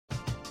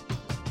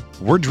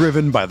We're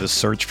driven by the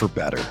search for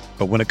better.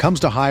 But when it comes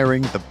to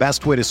hiring, the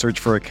best way to search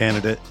for a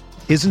candidate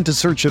isn't to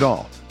search at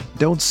all.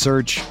 Don't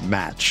search,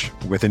 match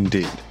with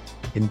Indeed.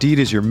 Indeed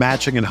is your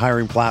matching and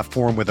hiring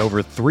platform with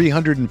over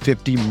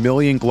 350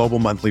 million global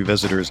monthly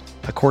visitors,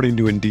 according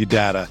to Indeed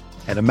data,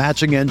 and a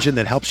matching engine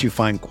that helps you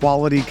find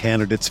quality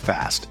candidates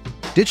fast.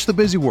 Ditch the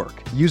busy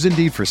work. Use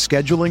Indeed for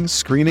scheduling,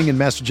 screening, and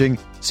messaging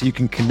so you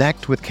can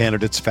connect with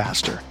candidates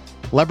faster.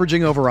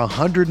 Leveraging over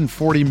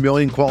 140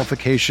 million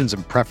qualifications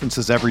and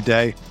preferences every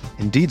day,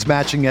 Indeed's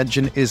matching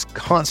engine is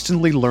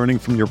constantly learning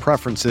from your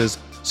preferences,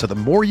 so the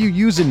more you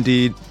use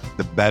Indeed,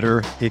 the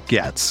better it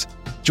gets.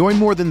 Join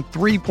more than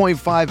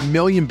 3.5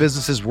 million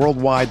businesses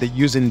worldwide that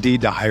use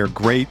Indeed to hire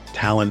great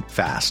talent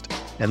fast.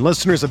 And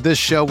listeners of this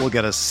show will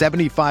get a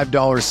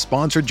 $75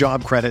 sponsored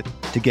job credit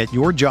to get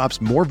your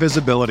jobs more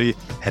visibility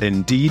at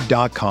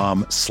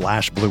Indeed.com/Blue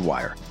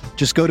Wire.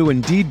 Just go to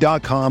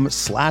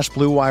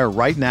Indeed.com/Blue Wire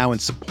right now and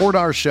support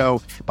our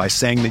show by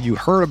saying that you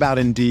heard about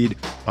Indeed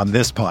on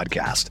this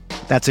podcast.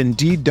 That's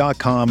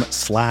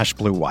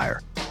Indeed.com/Blue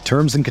Wire.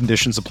 Terms and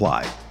conditions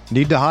apply.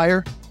 Need to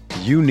hire?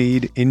 You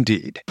need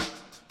Indeed.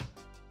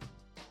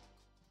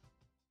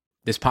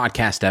 This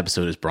podcast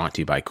episode is brought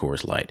to you by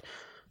Coors Light.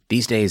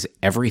 These days,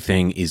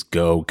 everything is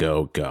go,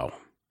 go, go.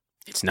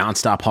 It's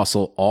nonstop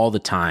hustle all the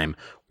time.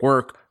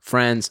 Work,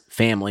 friends,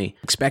 family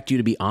expect you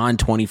to be on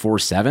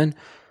 24/7.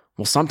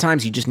 Well,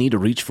 sometimes you just need to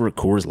reach for a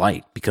Coors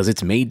Light because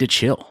it's made to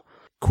chill.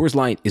 Coors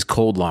Light is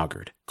cold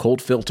lagered,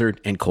 cold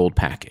filtered, and cold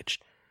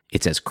packaged.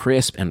 It's as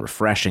crisp and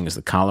refreshing as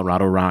the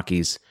Colorado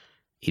Rockies.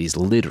 It is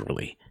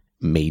literally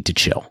made to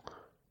chill.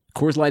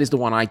 Coors Light is the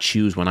one I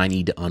choose when I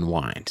need to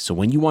unwind. So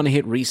when you want to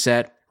hit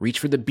reset, reach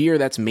for the beer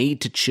that's made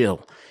to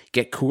chill.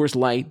 Get Coors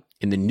Light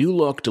in the new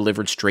look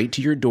delivered straight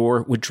to your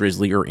door with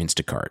Drizzly or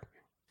Instacart.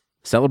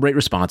 Celebrate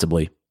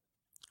responsibly.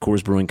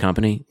 Coors Brewing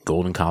Company,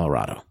 Golden,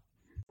 Colorado.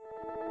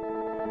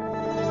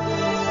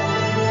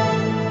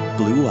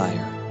 Blue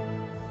Wire.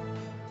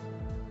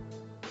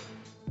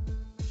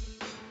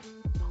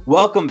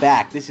 Welcome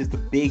back. This is the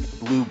Big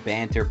Blue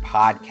Banter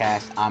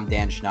podcast. I'm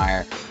Dan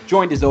Schneier,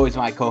 joined as always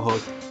by my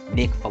co-host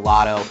Nick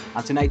Filato.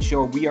 On tonight's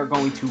show, we are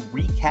going to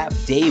recap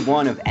day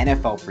one of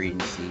NFL free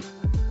agency,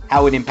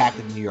 how it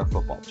impacted the New York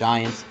Football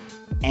Giants,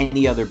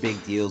 any other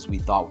big deals we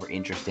thought were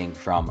interesting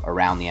from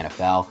around the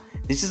NFL.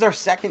 This is our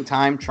second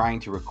time trying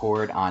to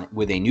record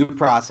with a new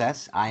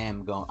process. I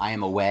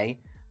am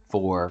away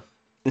for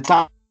the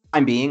time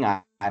being.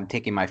 I'm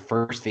taking my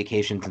first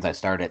vacation since I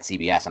started at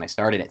CBS, and I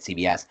started at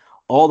CBS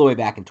all the way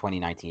back in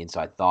 2019. So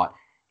I thought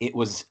it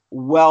was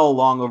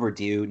long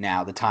overdue.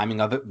 Now, the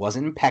timing of it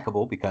wasn't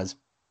impeccable because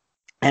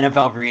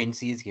NFL free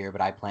agency is here,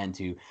 but I plan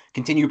to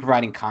continue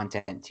providing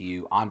content to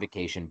you on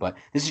vacation. But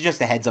this is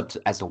just a heads up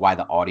as to why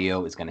the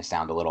audio is going to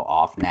sound a little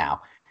off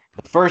now.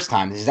 The first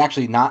time, this is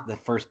actually not the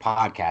first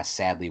podcast,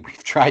 sadly,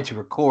 we've tried to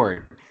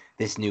record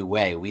this new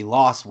way. We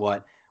lost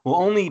what will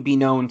only be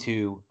known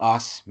to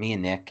us, me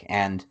and Nick,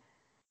 and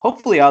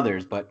hopefully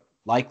others, but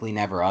likely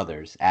never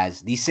others,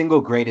 as the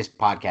single greatest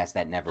podcast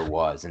that never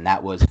was. And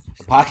that was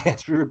the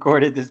podcast we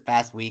recorded this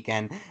past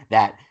weekend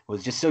that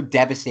was just so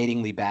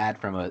devastatingly bad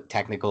from a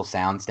technical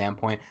sound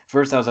standpoint.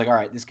 First, I was like, all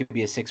right, this could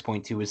be a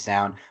 6.2 with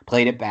sound.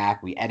 Played it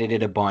back. We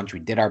edited a bunch. We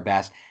did our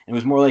best. And it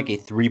was more like a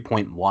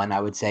 3.1,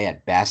 I would say,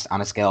 at best, on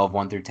a scale of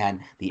 1 through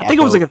 10. I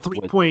think it was like a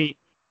 2.8.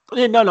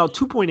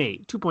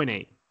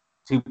 2.8.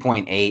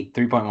 2.8.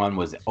 3.1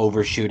 was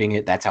overshooting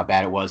it. That's how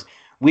bad it was.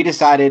 We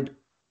decided,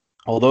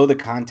 although the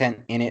content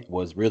in it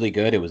was really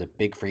good, it was a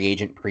big free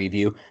agent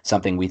preview,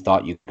 something we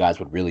thought you guys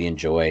would really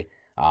enjoy,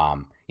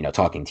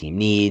 talking team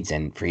needs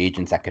and free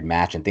agents that could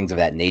match and things of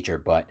that nature.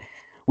 But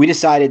we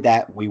decided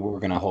that we were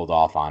going to hold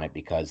off on it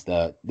because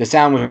the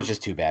sound was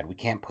just too bad. We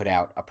can't put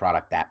out a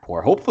product that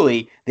poor.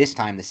 Hopefully this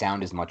time the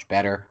sound is much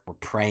better. We're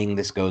praying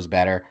this goes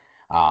better.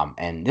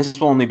 And this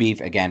will only be,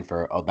 again,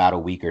 for about a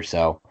week or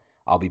so.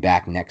 I'll be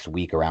back next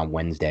week around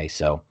Wednesday.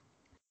 So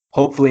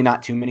hopefully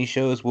not too many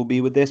shows will be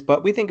with this,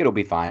 but we think it'll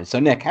be fine. So,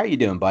 Nick, how you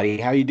doing, buddy?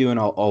 How you doing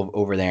all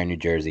over there in New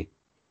Jersey?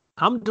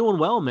 I'm doing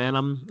well, man.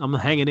 I'm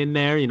hanging in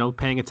there,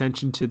 paying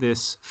attention to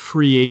this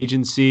free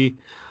agency,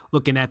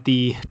 looking at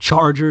the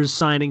Chargers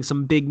signing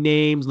some big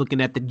names,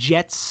 looking at the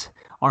Jets,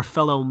 our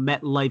fellow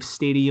MetLife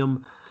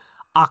Stadium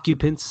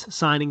occupants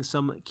signing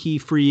some key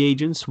free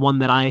agents, one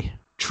that I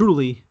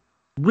truly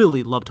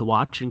really love to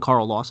watch in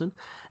Carl Lawson.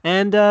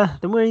 And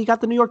then we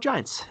got the New York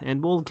Giants,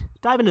 and we'll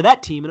dive into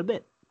that team in a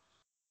bit.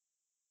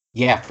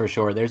 Yeah, for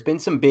sure. There's been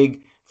some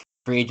big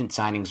free agent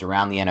signings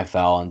around the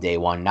NFL on day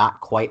one, not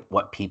quite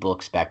what people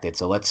expected.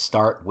 So let's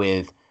start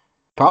with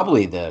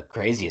probably the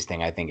craziest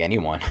thing I think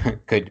anyone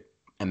could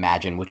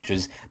imagine, which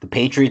was the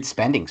Patriots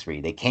spending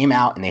spree. They came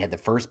out and they had the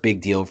first big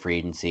deal of free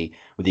agency,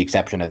 with the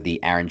exception of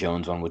the Aaron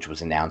Jones one, which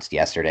was announced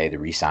yesterday, the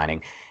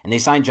re-signing. And they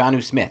signed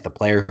Jonnu Smith, a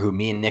player who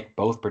me and Nick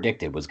both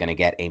predicted was going to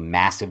get a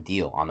massive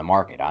deal on the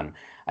market. On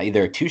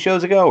either 2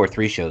 shows ago or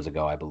 3 shows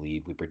ago, I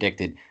believe, we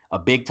predicted a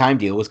big-time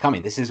deal was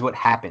coming. This is what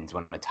happens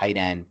when a tight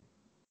end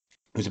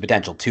who's a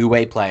potential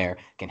two-way player,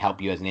 can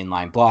help you as an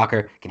inline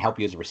blocker, can help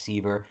you as a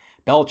receiver.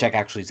 Belichick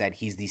actually said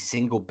he's the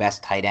single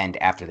best tight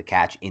end after the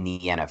catch in the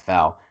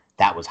NFL.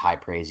 That was high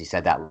praise. He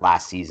said that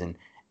last season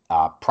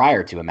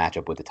prior to a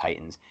matchup with the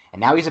Titans. And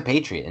now he's a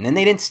Patriot. And then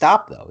they didn't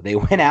stop, though. They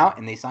went out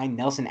and they signed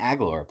Nelson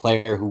Agholor, a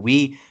player who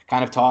we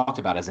kind of talked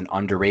about as an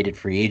underrated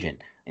free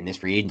agent in this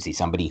free agency,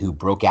 somebody who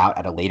broke out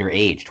at a later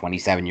age,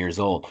 27 years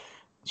old.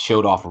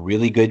 Showed off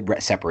really good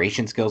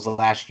separation skills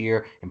last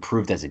year,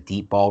 improved as a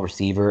deep ball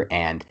receiver,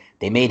 and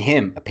they made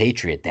him a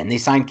Patriot. Then they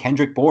signed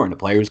Kendrick Bourne, a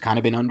player who's kind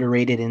of been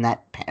underrated in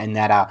that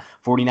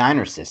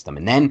 49ers system.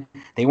 And then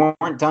they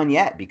weren't done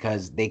yet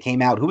because they came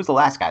out. Who was the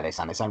last guy they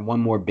signed? They signed one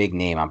more big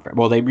name.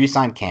 Well, they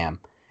re-signed Cam,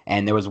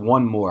 and there was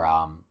one more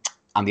on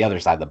the other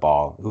side of the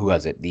ball. Who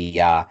was it? The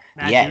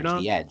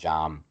edge.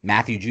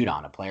 Matthew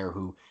Judon, a player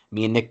who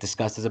me and Nick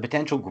discussed as a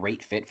potential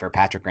great fit for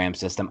Patrick Graham's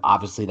system.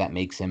 Obviously, that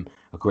makes him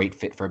a great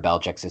fit for a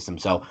Belichick system.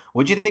 So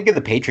what do you think of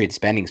the Patriots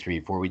spending spree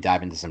before we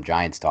dive into some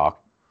Giants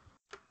talk?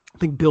 I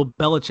think Bill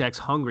Belichick's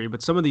hungry,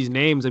 but some of these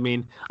names, I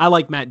mean, I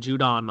like Matt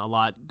Judon a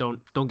lot.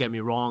 Don't get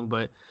me wrong,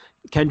 but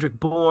Kendrick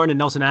Bourne and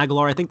Nelson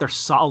Agholor, I think they're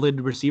solid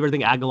receivers. I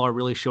think Agholor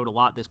really showed a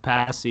lot this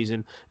past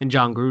season in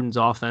John Gruden's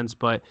offense,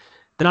 but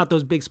they're not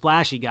those big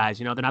splashy guys.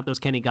 They're not those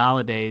Kenny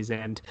Galladays,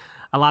 and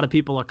a lot of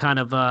people are kind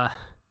of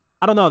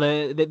I don't know.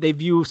 They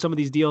view some of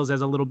these deals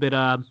as a little bit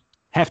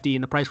hefty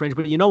in the price range,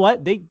 but you know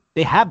what? They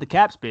have the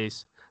cap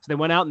space, so they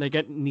went out and they're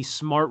getting these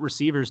smart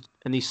receivers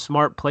and these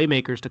smart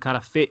playmakers to kind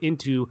of fit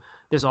into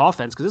this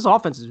offense, because this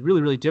offense is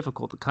really, really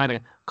difficult to kind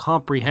of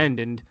comprehend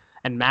and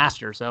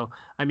master. So,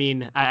 I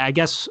mean, I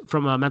guess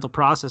from a mental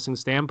processing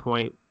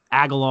standpoint,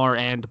 Agholor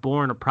and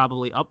Bourne are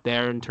probably up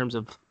there in terms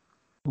of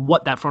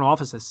what that front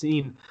office has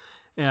seen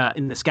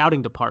in the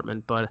scouting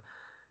department. But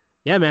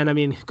yeah, man, I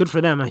mean, good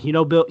for them.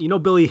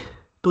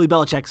 Billy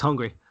Belichick's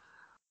hungry.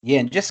 Yeah,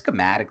 and just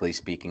schematically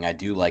speaking, I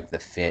do like the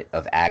fit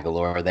of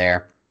Agholor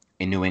there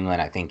in New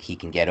England. I think he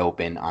can get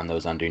open on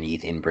those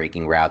underneath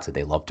in-breaking routes that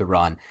they love to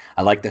run.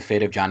 I like the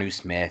fit of Jonnu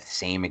Smith,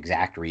 same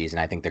exact reason.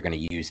 I think they're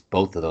going to use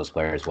both of those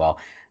players well.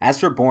 As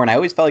for Bourne, I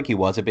always felt like he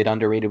was a bit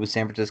underrated with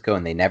San Francisco,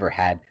 and they never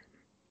had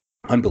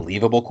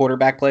unbelievable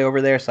quarterback play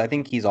over there, so I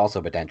think he's also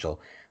a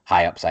potential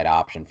high upside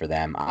option for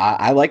them.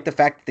 I like the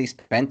fact that they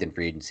spent in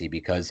free agency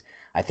because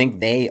I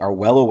think they are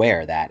well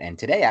aware of that. And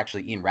today,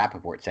 actually, Ian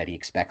Rappaport said he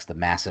expects the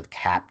massive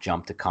cap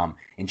jump to come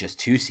in just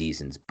 2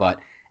 seasons.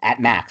 But at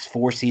max,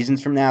 4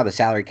 seasons from now, the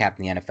salary cap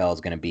in the NFL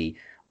is going to be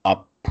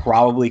up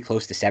probably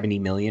close to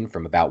 $70 million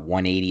from about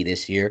 $180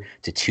 this year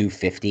to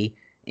 $250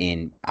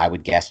 in, I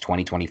would guess,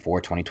 2024,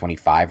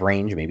 2025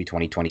 range, maybe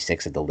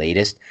 2026 at the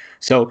latest.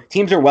 So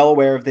teams are well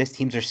aware of this.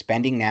 Teams are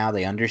spending now.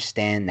 They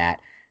understand that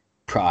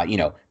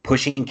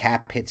pushing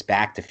cap hits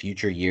back to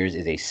future years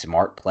is a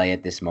smart play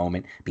at this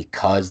moment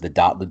because the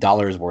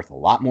dollar is worth a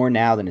lot more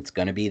now than it's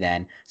going to be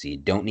then. So you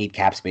don't need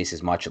cap space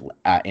as much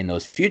in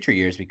those future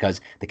years because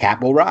the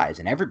cap will rise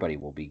and everybody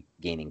will be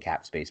gaining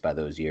cap space by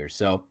those years.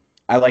 So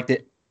I liked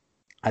it.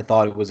 I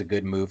thought it was a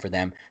good move for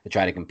them to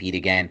try to compete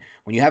again.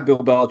 When you have Bill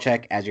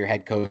Belichick as your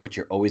head coach,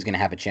 you're always going to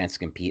have a chance to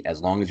compete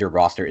as long as your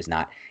roster is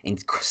not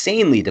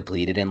insanely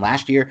depleted. And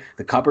last year,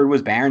 the cupboard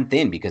was barren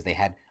thin because they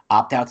had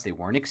opt-outs they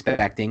weren't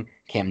expecting.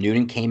 Cam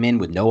Newton came in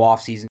with no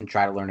offseason to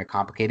try to learn a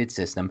complicated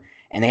system.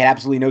 And they had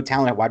absolutely no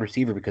talent at wide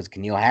receiver because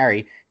N'Keal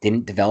Harry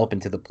didn't develop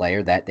into the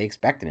player that they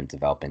expected him to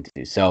develop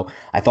into. So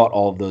I thought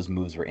all of those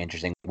moves were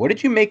interesting. What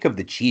did you make of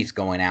the Chiefs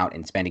going out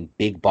and spending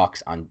big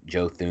bucks on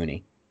Joe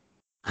Thuney?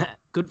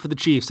 Good for the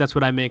Chiefs. That's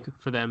what I make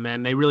for them,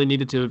 man. They really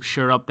needed to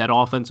shore up that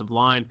offensive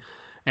line,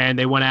 and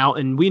they went out,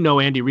 and we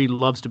know Andy Reid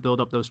loves to build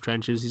up those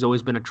trenches. He's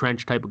always been a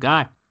trench type of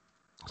guy.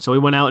 So he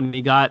went out and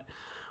he got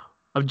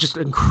a just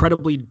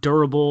incredibly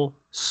durable,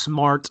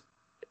 smart,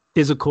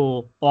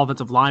 physical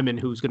offensive lineman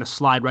who's going to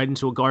slide right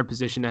into a guard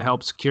position to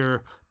help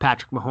secure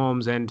Patrick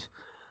Mahomes and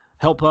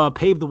help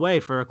pave the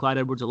way for Clyde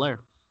Edwards-Helaire.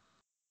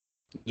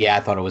 Yeah, I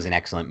thought it was an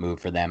excellent move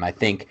for them. I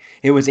think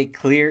it was a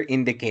clear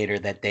indicator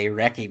that they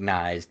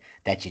recognized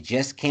that you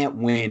just can't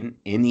win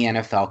in the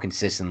NFL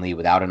consistently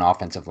without an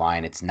offensive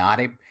line. It's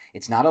not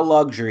a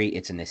luxury,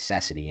 it's a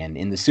necessity. And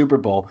in the Super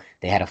Bowl,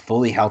 they had a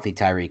fully healthy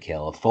Tyreek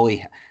Hill, a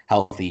fully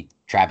healthy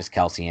Travis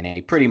Kelce, and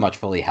a pretty much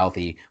fully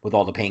healthy, with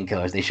all the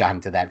painkillers they shot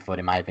into that foot,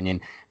 in my opinion,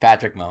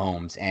 Patrick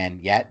Mahomes.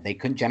 And yet they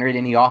couldn't generate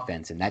any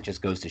offense, and that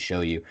just goes to show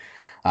you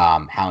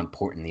how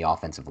important the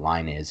offensive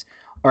line is.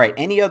 All right,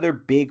 any other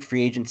big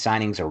free agent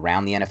signings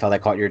around the NFL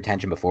that caught your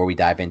attention before we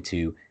dive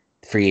into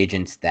free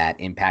agents that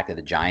impacted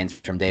the Giants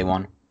from day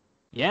one?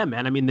 Yeah,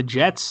 man. I mean, the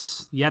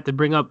Jets, you have to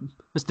bring up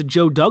Mr.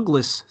 Joe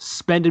Douglas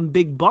spending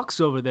big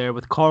bucks over there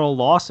with Carl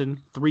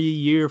Lawson,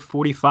 3-year,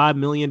 $45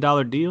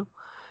 million deal.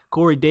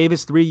 Corey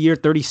Davis, 3-year,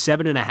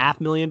 $37.5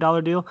 million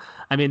deal.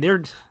 I mean,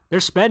 they're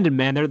spending,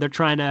 man. They're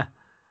trying to.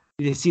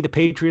 They see the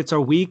Patriots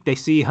are weak. They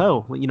see,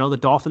 the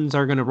Dolphins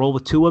are going to roll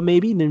with Tua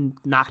maybe, and then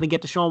not going to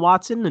get Deshaun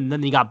Watson. And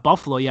then you got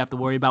Buffalo you have to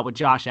worry about with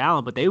Josh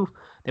Allen. But they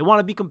want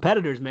to be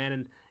competitors, man.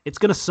 And it's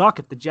going to suck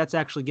if the Jets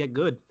actually get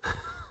good.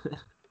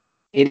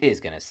 It is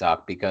going to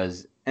suck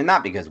because, and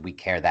not because we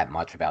care that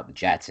much about the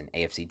Jets and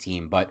AFC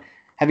team, but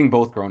having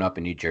both grown up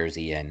in New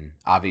Jersey and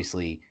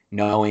obviously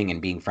knowing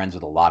and being friends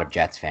with a lot of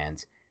Jets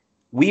fans,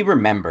 we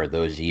remember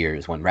those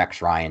years when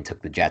Rex Ryan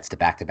took the Jets to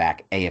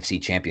back-to-back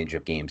AFC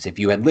championship games. If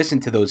you had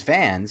listened to those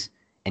fans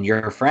and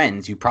your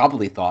friends, you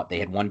probably thought they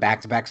had won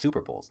back-to-back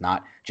Super Bowls,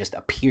 not just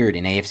appeared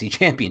in AFC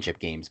championship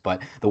games.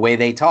 But the way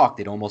they talked,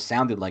 it almost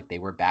sounded like they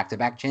were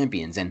back-to-back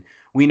champions. And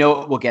we know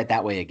it will get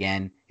that way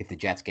again if the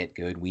Jets get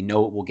good. We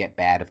know it will get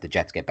bad if the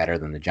Jets get better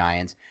than the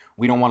Giants.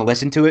 We don't want to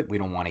listen to it. We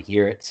don't want to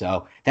hear it.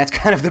 So that's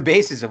kind of the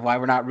basis of why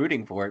we're not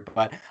rooting for it.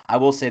 But I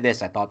will say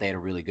this. I thought they had a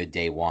really good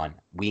day one.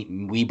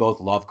 We both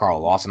love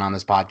Carl Lawson on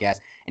this podcast.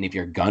 And if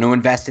you're going to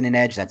invest in an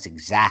edge, that's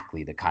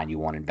exactly the kind you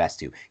want to invest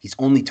to. He's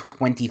only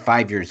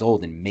 25 years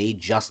old and may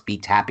just be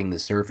tapping the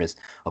surface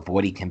of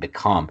what he can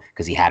become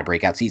because he had a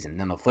breakout season. And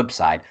then on the flip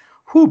side,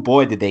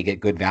 boy, did they get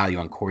good value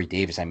on Corey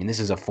Davis. I mean, this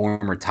is a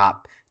former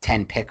top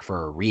 10 pick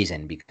for a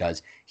reason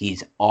because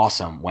he's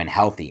awesome when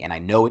healthy. And I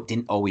know it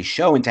didn't always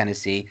show in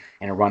Tennessee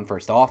in a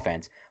run-first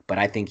offense, but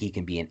I think he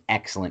can be an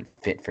excellent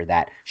fit for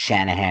that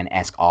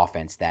Shanahan-esque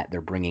offense that they're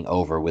bringing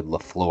over with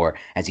LaFleur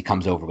as he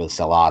comes over with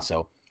Salah.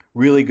 So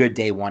really good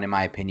day one, in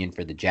my opinion,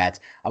 for the Jets.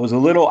 I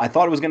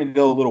thought it was going to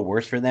go a little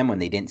worse for them when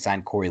they didn't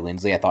sign Corey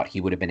Linsley. I thought he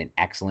would have been an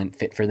excellent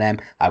fit for them.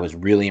 I was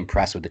really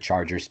impressed with the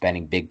Chargers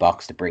spending big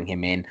bucks to bring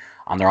him in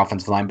on their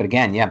offensive line. But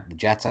again, the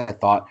Jets, I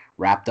thought,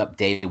 wrapped up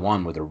day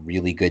one with a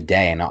really good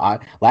day. And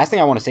last thing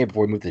I want to say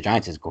before we move to the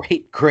Giants is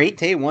great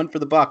day one for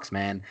the Bucs,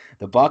 man.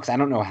 The Bucs, I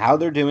don't know how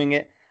they're doing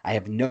it. I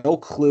have no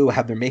clue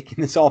how they're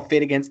making this all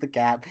fit against the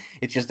cap.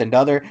 It's just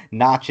another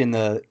notch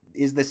in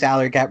is the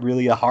salary cap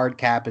really a hard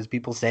cap, as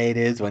people say it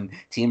is, when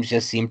teams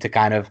just seem to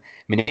kind of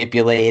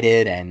manipulate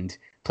it and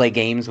play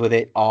games with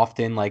it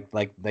often, like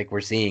we're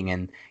seeing.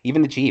 And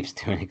even the Chiefs,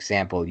 to an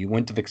example, you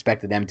wouldn't have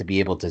expected them to be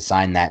able to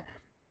sign that.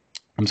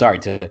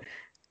 To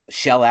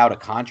shell out a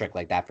contract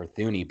like that for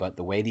Thuney, but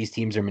the way these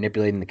teams are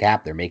manipulating the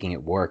cap, they're making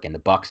it work, and the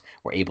Bucs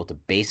were able to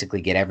basically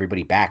get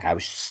everybody back. I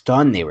was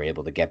stunned they were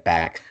able to get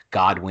back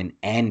Godwin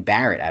and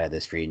Barrett out of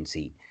this free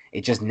agency.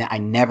 I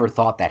never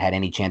thought that had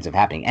any chance of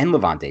happening. And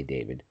Levante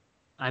David.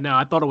 I know.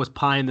 I thought it was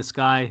pie in the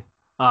sky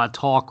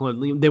talk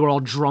when they were all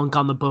drunk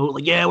on the boat.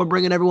 Like, yeah, we're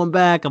bringing everyone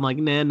back. I'm like,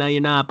 nah, no,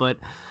 you're not. But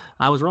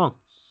I was wrong.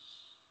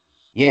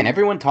 Yeah, and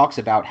everyone talks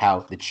about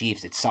how the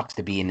Chiefs, it sucks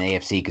to be in the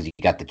AFC because you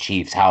got the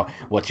Chiefs.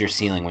 What's your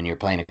ceiling when you're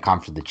playing a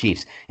conference with the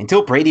Chiefs?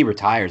 Until Brady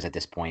retires at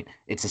this point,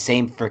 it's the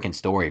same freaking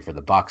story for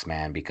the Bucs,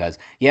 man, because,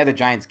 the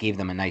Giants gave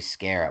them a nice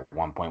scare at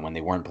one point when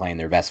they weren't playing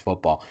their best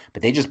football,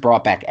 but they just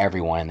brought back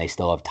everyone, and they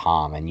still have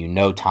Tom,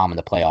 and Tom in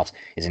the playoffs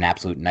is an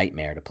absolute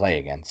nightmare to play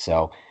against.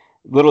 So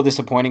a little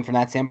disappointing from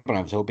that standpoint.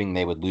 I was hoping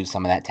they would lose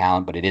some of that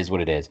talent, but it is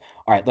what it is.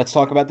 All right, let's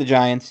talk about the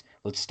Giants.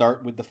 Let's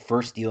start with the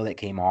first deal that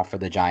came off for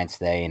the Giants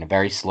today in a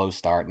very slow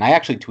start. And I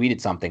actually tweeted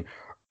something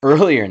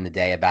earlier in the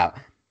day about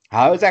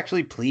how I was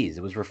actually pleased.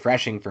 It was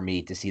refreshing for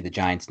me to see the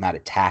Giants not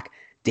attack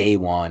day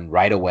one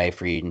right away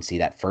free agency,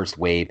 that first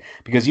wave,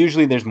 because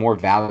usually there's more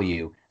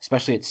value,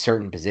 especially at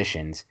certain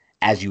positions,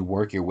 as you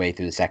work your way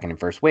through the second and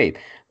first wave.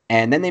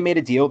 And then they made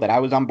a deal that I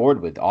was on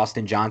board with.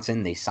 Austin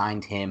Johnson, they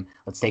signed him.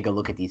 Let's take a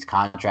look at these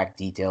contract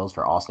details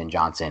for Austin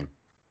Johnson.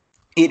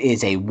 It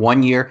is a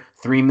 1-year,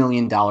 $3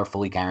 million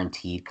fully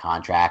guaranteed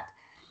contract.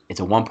 It's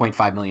a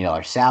 $1.5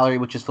 million salary,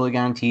 which is fully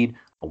guaranteed,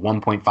 a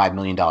 $1.5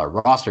 million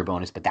roster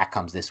bonus, but that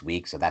comes this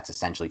week, so that's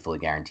essentially fully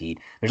guaranteed.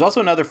 There's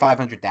also another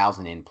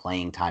 $500,000 in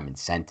playing time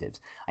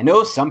incentives. I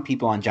know some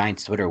people on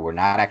Giants Twitter were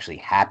not actually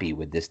happy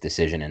with this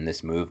decision and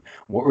this move.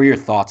 What were your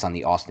thoughts on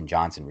the Austin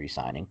Johnson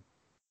re-signing?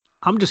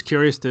 I'm just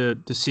curious to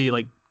see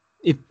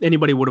if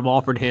anybody would have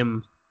offered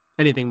him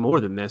anything more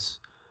than this.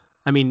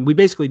 I mean, we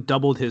basically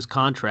doubled his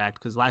contract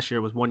because last year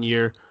was 1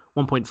 year,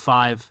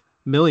 $1.5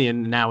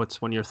 million. Now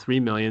it's 1 year,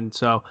 $3 million.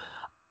 So,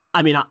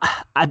 I mean,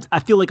 I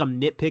feel like I'm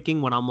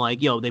nitpicking when I'm like,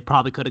 they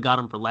probably could have got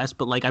him for less,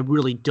 but I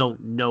really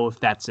don't know if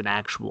that's an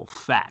actual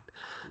fact.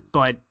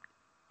 But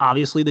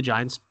obviously the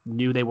Giants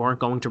knew they weren't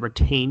going to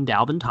retain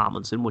Dalvin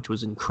Tomlinson, which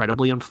was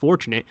incredibly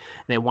unfortunate.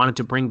 They wanted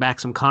to bring back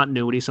some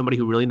continuity, somebody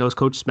who really knows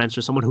Coach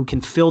Spencer, someone who can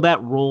fill that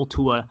role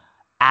to a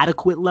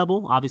adequate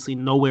level, obviously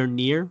nowhere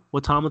near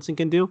what Tomlinson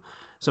can do.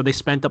 So they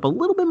spent up a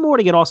little bit more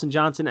to get Austin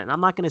Johnson, and I'm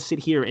not going to sit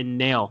here and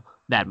nail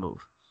that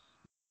move.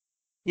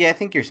 Yeah, I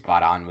think you're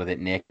spot on with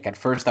it, Nick. At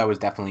first, I was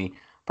definitely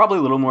probably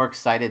a little more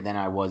excited than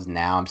I was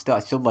now. I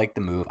still like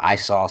the move. I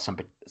saw some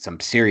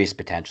serious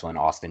potential in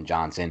Austin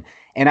Johnson,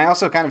 and I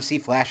also kind of see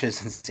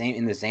flashes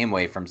in the same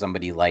way from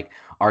somebody like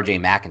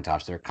RJ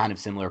McIntosh. They're kind of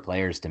similar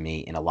players to me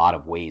in a lot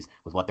of ways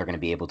with what they're going to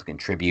be able to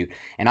contribute,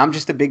 and I'm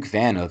just a big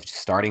fan of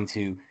starting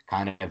to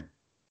kind of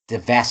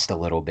divest a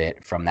little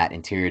bit from that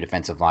interior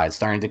defensive line,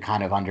 starting to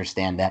kind of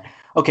understand that,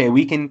 okay,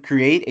 we can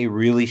create a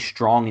really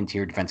strong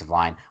interior defensive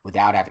line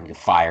without having to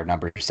fire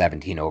number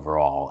 17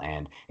 overall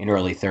and an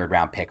early third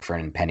round pick for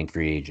an impending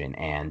free agent.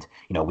 And,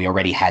 we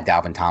already had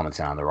Dalvin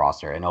Tomlinson on the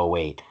roster. And oh,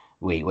 wait,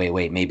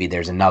 Wait. Maybe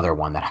there's another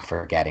one that I'm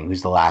forgetting.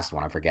 Who's the last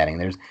one I'm forgetting?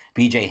 There's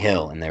BJ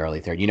Hill in the early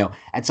third.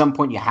 At some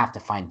point you have to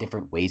find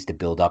different ways to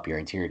build up your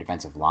interior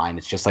defensive line.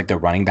 It's just like the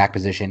running back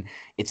position.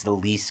 It's the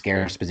least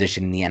scarce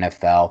position in the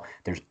NFL.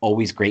 There's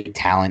always great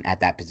talent at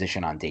that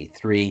position on day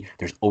 3.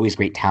 There's always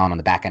great talent on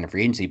the back end of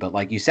free agency. But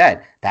like you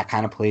said, that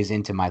kind of plays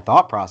into my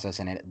thought process,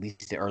 and at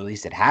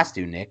least it has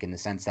to, Nick, in the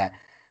sense that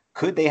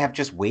could they have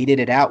just waited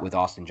it out with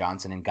Austin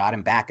Johnson and got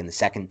him back in the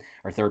second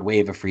or third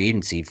wave of free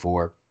agency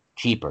for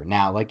cheaper?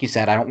 Now, like you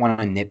said, I don't want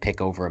to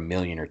nitpick over $1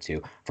 million or $2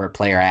 million for a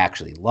player I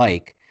actually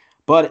like,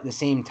 but at the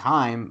same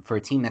time, for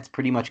a team that's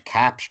pretty much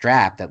cap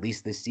strapped, at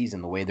least this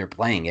season, the way they're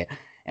playing it,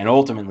 and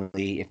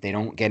ultimately, if they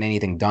don't get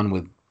anything done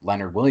with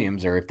Leonard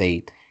Williams, or if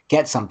they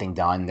get something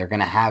done, they're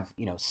going to have,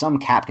 some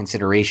cap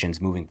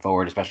considerations moving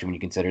forward, especially when you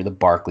consider the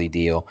Barkley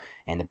deal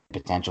and the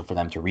potential for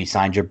them to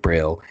re-sign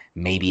Jabril,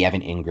 maybe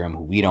Evan Ingram,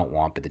 who we don't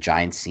want, but the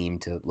Giants seem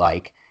to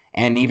like,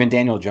 and even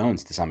Daniel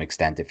Jones to some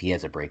extent if he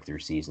has a breakthrough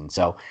season.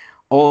 So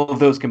all of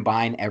those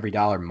combined, every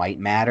dollar might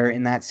matter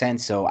in that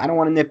sense. So I don't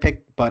want to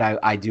nitpick, but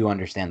I do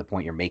understand the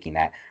point you're making,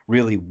 that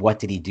really what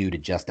did he do to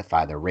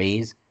justify the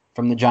raise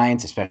from the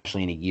Giants,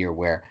 especially in a year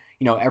where,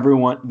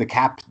 everyone,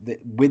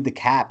 with the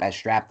cap as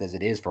strapped as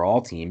it is for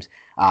all teams,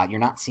 you're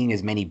not seeing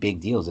as many big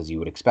deals as you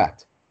would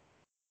expect.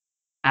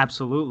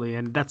 Absolutely.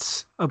 And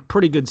that's a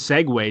pretty good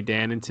segue,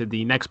 Dan, into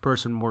the next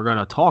person we're going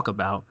to talk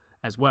about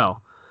as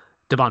well,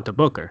 Devontae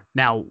Booker.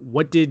 Now,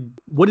 what did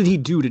he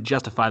do to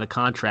justify the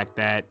contract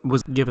that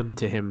was given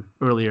to him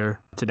earlier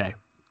today?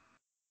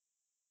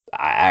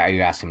 Are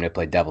you asking me to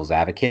play devil's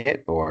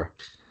advocate, or?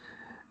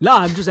 No,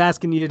 I'm just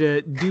asking you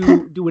to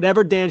do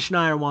whatever Dan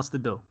Schneider wants to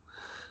do.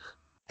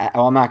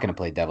 Well, I'm not going to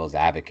play devil's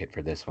advocate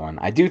for this one.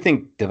 I do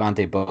think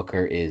Devontae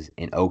Booker is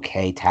an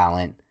okay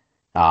talent.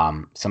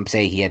 Some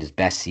say he had his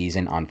best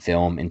season on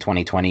film in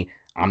 2020.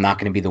 I'm not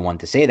going to be the one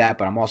to say that,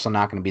 but I'm also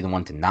not going to be the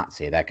one to not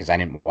say that, because I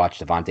didn't watch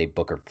Devontae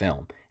Booker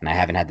film, and I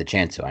haven't had the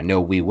chance to. I know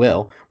we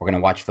will. We're going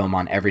to watch film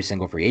on every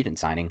single free agent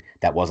signing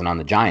that wasn't on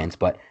the Giants,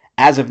 but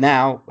as of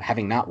now,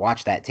 having not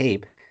watched that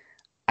tape,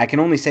 I can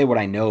only say what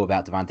I know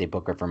about Devontae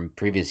Booker from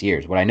previous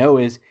years. What I know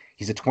is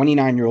he's a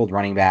 29-year-old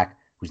running back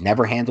who's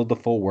never handled the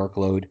full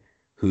workload,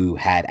 who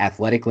had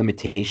athletic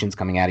limitations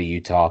coming out of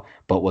Utah,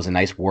 but was a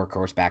nice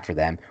workhorse back for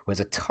them, who has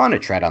a ton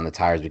of tread on the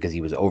tires because he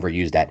was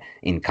overused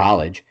in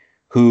college,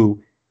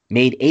 who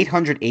made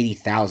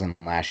 $880,000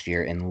 last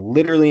year and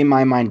literally, in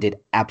my mind, did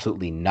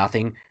absolutely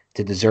nothing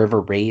to deserve a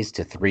raise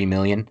to $3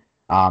 million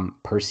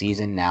per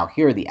season. Now,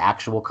 here are the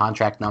actual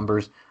contract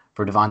numbers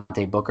for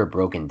Devontae Booker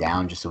broken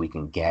down just so we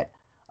can get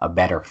a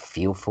better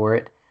feel for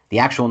it. The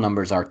actual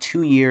numbers are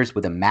 2 years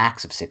with a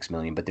max of $6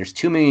 million, but there's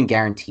 $2 million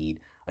guaranteed,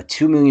 a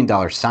 $2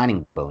 million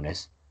signing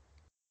bonus,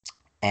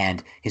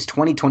 and his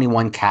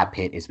 2021 cap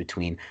hit is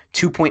between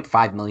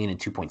 $2.5 million and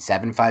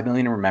 $2.75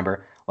 million. And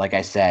remember, like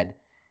I said,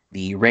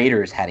 the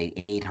Raiders had a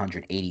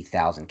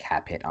 $880,000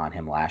 cap hit on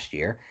him last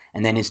year,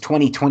 and then his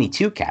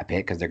 2022 cap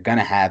hit, because they're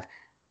gonna have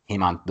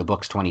him on the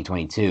books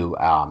 2022.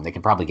 They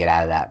can probably get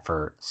out of that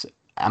for.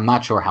 I'm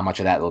not sure how much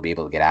of that they'll be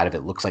able to get out of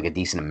it. Looks like a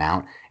decent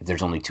amount if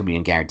there's only $2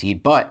 million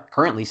guaranteed, but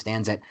currently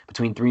stands at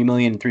between $3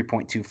 million and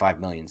 $3.25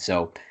 million.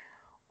 So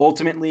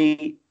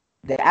ultimately,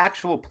 the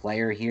actual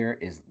player here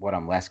is what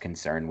I'm less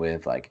concerned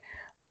with. Like,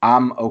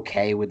 I'm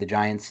okay with the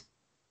Giants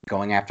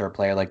going after a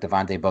player like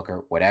Devontae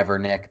Booker. Whatever,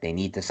 Nick. They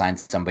need to sign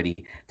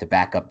somebody to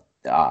back up.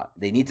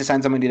 They need to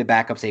sign somebody to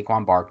back up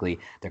Saquon Barkley.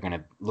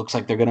 Looks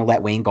like they're gonna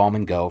let Wayne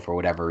Gallman go for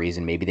whatever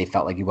reason. Maybe they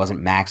felt like he wasn't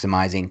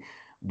maximizing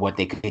what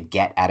they could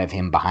get out of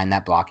him behind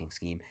that blocking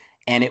scheme.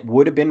 And it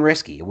would have been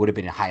risky. It would have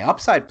been a high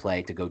upside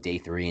play to go day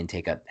 3 and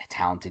take a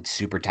talented,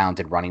 super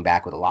talented running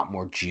back with a lot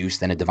more juice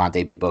than a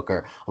Devontae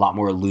Booker, a lot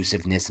more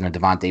elusiveness than a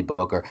Devontae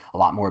Booker, a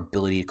lot more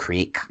ability to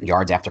create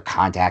yards after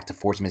contact, to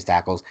force missed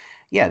tackles.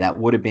 Yeah, that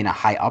would have been a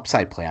high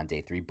upside play on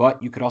day 3,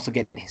 but you could also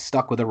get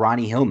stuck with a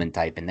Ronnie Hillman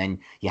type, and then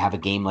you have a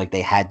game like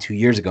they had 2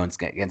 years ago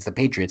against the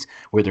Patriots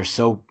where they're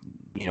so,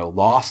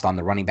 lost on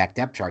the running back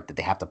depth chart that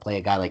they have to play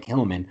a guy like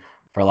Hillman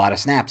for a lot of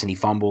snaps, and he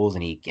fumbles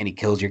and he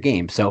kills your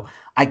game. So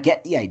I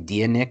get the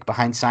idea, Nick,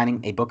 behind signing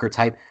a Booker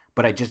type,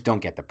 but I just don't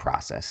get the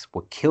process.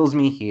 What kills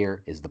me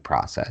here is the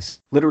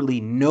process.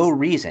 Literally no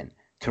reason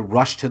to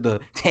rush to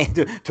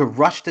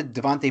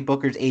Devontae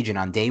Booker's agent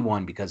on day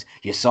 1 because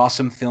you saw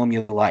some film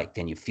you liked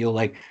and you feel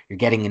like you're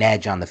getting an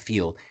edge on the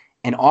field,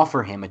 and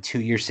offer him a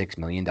 2-year, $6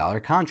 million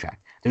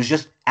contract. There's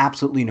just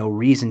absolutely no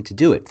reason to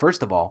do it.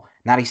 First of all,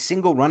 not a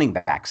single running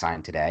back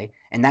signed today,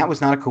 and that was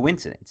not a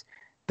coincidence.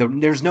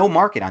 There's no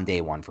market on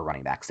day 1 for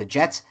running backs. The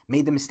Jets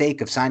made the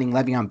mistake of signing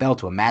Le'Veon Bell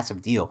to a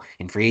massive deal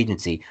in free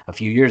agency a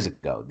few years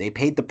ago. They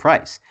paid the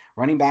price.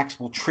 Running backs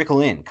will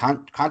trickle in.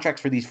 Contracts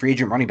for these free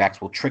agent running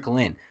backs will trickle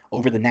in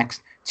over the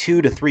next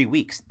 2 to 3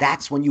 weeks.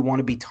 That's when you want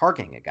to be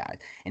targeting a guy.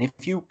 And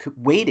if you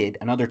waited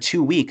another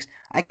 2 weeks,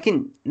 I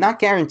can not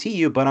guarantee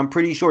you, but I'm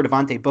pretty sure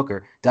Devontae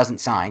Booker doesn't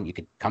sign. You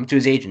could come to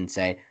his agent and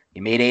say,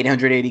 you made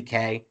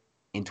 $880K.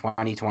 In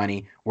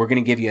 2020, we're going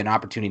to give you an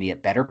opportunity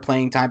at better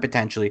playing time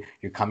potentially.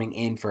 You're coming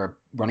in for a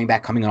running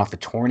back coming off a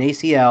torn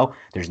ACL.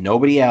 There's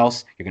nobody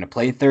else. You're going to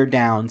play third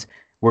downs.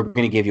 we're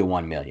going to give you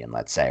 1 million,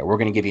 let's say, or we're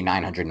going to give you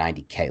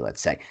 990K,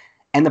 let's say.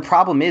 And the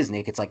problem is,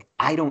 Nick, it's like,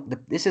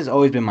 this has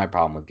always been my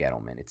problem with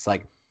Gettleman. It's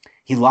like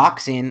he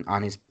locks in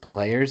on his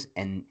players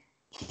and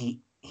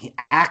he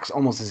acts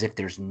almost as if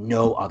there's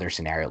no other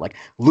scenario. Like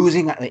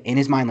losing, in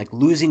his mind, like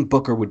losing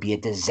Booker would be a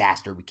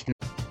disaster.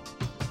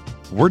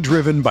 We're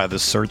driven by the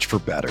search for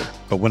better.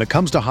 But when it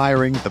comes to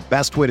hiring, the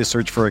best way to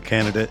search for a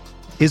candidate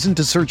isn't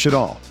to search at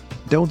all.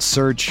 Don't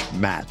search,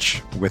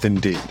 match with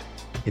Indeed.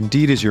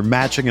 Indeed is your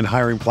matching and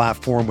hiring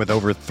platform with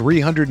over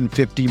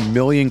 350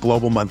 million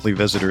global monthly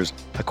visitors,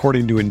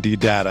 according to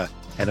Indeed data,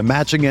 and a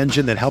matching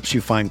engine that helps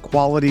you find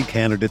quality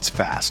candidates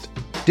fast.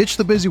 Ditch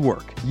the busy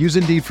work. Use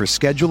Indeed for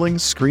scheduling,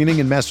 screening,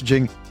 and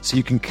messaging so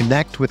you can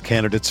connect with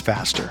candidates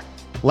faster.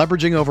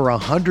 Leveraging over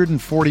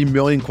 140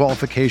 million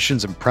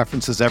qualifications and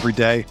preferences every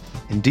day,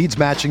 Indeed's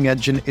matching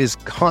engine is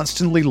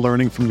constantly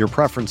learning from your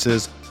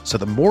preferences, so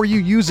the more you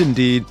use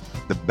Indeed,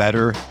 the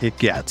better it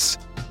gets.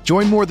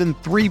 Join more than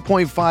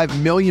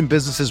 3.5 million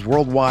businesses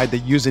worldwide that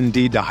use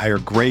Indeed to hire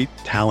great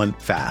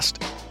talent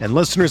fast. And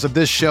listeners of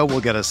this show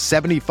will get a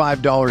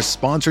 $75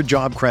 sponsored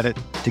job credit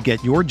to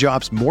get your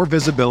jobs more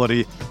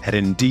visibility at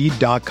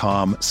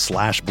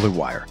Indeed.com/Blue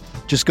Wire.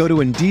 Just go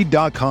to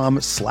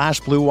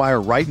Indeed.com/Blue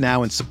Wire right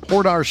now and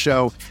support our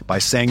show by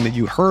saying that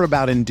you heard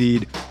about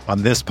Indeed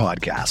on this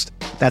podcast.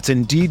 That's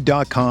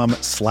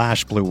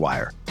Indeed.com/Blue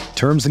Wire.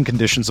 Terms and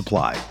conditions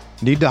apply.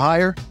 Need to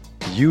hire?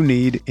 You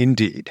need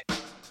Indeed.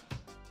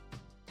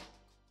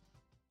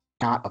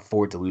 Not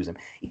afford to lose him.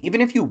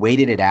 Even if you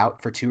waited it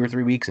out for 2 or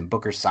 3 weeks and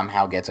Booker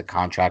somehow gets a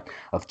contract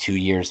of 2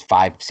 years,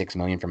 $5-6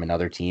 million from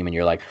another team, and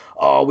you're like,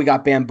 oh, we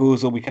got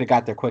bamboozled, we could have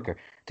got there quicker.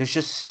 There's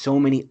just so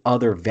many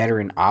other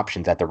veteran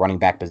options at the running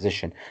back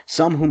position.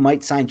 Some who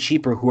might sign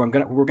cheaper, who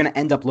we're gonna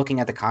end up looking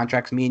at the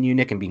contracts, me and you,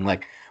 Nick, and being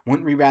like,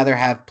 wouldn't we rather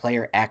have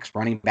player X,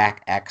 running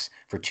back X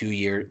for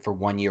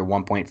 1 year,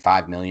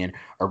 1.5 million,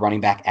 or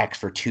running back X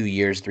for 2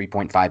 years,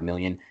 3.5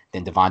 million,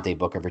 than Devontae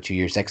Booker for 2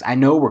 years, 6? I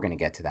know we're gonna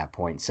get to that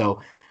point.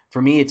 So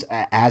for me, it's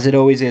as it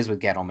always is with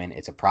Gettleman.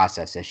 It's a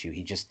process issue.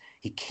 He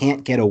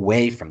can't get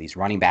away from these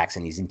running backs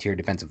and these interior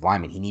defensive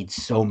linemen. He needs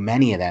so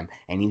many of them,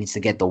 and he needs to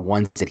get the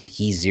ones that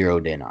he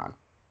zeroed in on.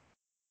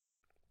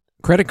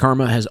 Credit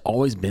Karma has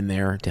always been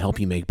there to help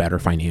you make better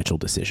financial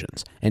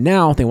decisions, and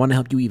now they want to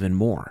help you even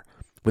more.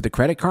 With the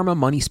Credit Karma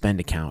Money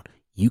Spend account,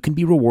 you can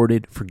be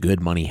rewarded for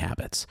good money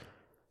habits.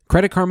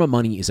 Credit Karma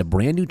Money is a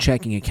brand new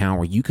checking account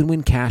where you can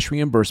win cash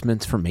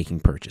reimbursements for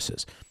making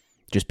purchases.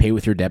 Just pay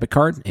with your debit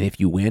card, and if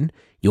you win,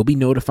 you'll be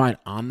notified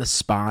on the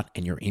spot,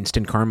 and your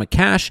Instant Karma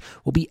cash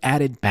will be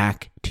added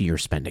back to your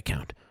spend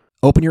account.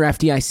 Open your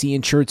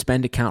FDIC-insured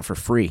spend account for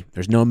free.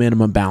 There's no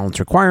minimum balance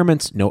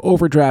requirements, no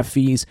overdraft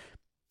fees,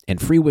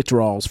 and free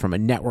withdrawals from a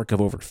network of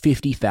over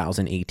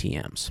 50,000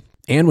 ATMs.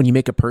 And when you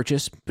make a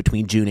purchase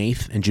between June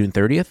 8th and June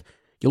 30th,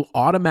 you'll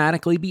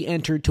automatically be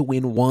entered to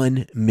win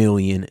 $1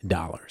 million.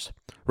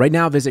 Right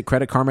now, visit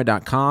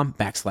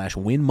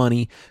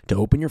creditkarma.com/winmoney to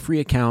open your free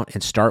account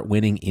and start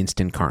winning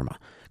instant karma.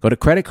 Go to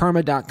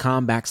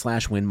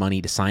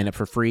creditkarma.com/winmoney to sign up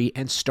for free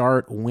and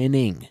start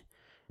winning.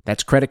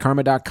 That's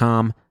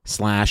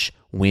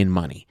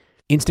creditkarma.com/winmoney.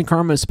 Instant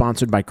Karma is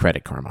sponsored by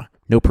Credit Karma.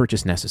 No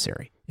purchase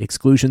necessary.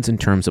 Exclusions and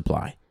terms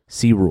apply.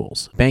 See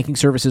rules. Banking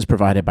services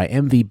provided by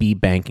MVB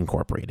Bank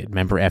Incorporated.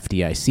 Member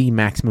FDIC.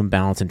 Maximum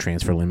balance and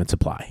transfer limits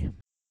apply.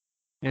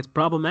 It's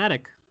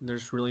problematic.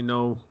 There's really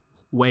no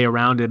way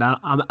around it.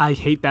 I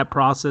hate that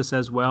process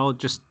as well. It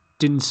just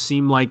didn't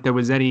seem like there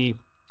was any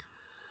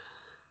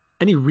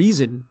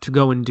reason to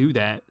go and do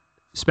that,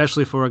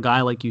 especially for a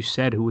guy like you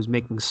said who was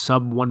making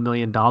sub $1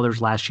 million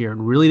last year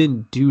and really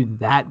didn't do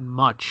that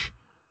much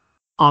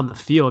on the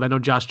field. I know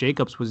Josh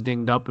Jacobs was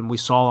dinged up and we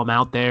saw him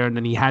out there, and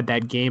then he had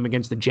that game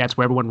against the Jets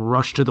where everyone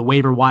rushed to the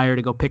waiver wire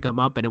to go pick him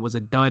up and it was a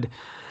dud.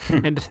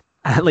 And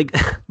like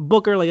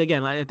Booker, like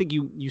again, I think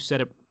you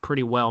said it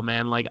pretty well,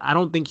 man. Like I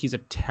don't think he's a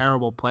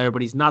terrible player,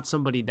 but he's not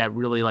somebody that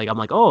really like I'm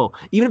like, oh,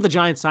 even if the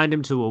Giants signed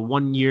him to a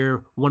 1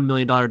 year, $1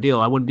 million deal,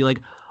 I wouldn't be like,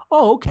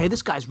 oh, okay,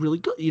 this guy's really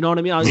good. You know what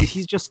I mean?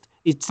 He's just,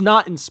 it's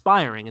not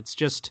inspiring. It's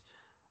just,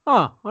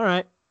 oh, all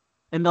right.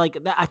 And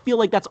like that, I feel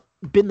like that's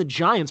been the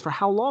Giants for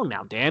how long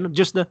now, Dan?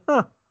 Just the,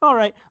 all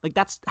right. Like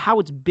that's how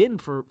it's been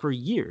for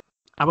years.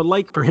 I would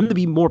like for him to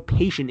be more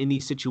patient in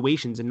these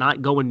situations and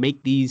not go and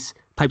make these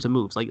types of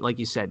moves. Like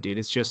you said, dude,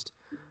 it's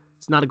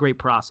not a great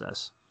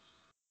process.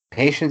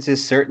 Patience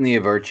is certainly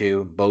a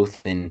virtue,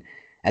 both as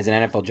an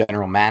NFL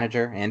general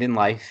manager and in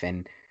life.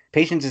 And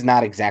patience is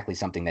not exactly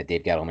something that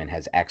Dave Gettleman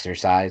has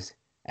exercised,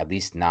 at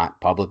least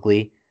not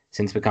publicly,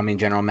 since becoming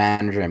general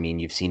manager. I mean,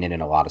 you've seen it in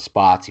a lot of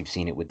spots. You've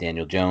seen it with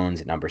Daniel Jones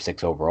at number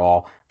 6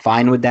 overall.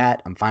 Fine with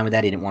that. I'm fine with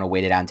that. He didn't want to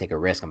wait it out and take a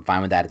risk. I'm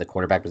fine with that at the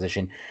quarterback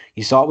position.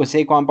 You saw it with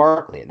Saquon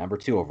Barkley at number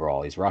 2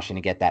 overall. He's rushing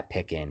to get that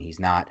pick in. He's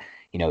not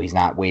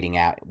waiting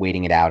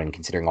it out and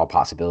considering all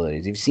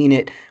possibilities. You've seen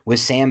it with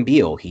Sam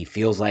Beal. He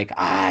feels like,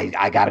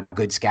 I got a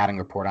good scouting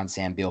report on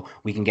Sam Beal.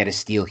 We can get a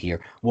steal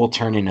here. We'll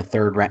turn in a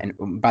third round.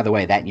 And by the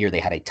way, that year they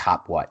had a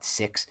top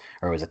 6,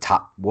 or it was a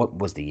top, what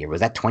was the year?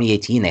 Was that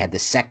 2018? They had the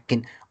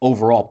second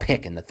overall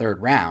pick in the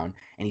third round,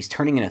 and he's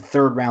turning in a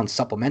third round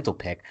supplemental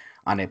pick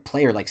on a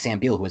player like Sam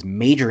Beal, who has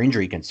major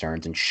injury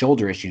concerns and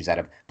shoulder issues that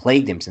have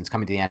plagued him since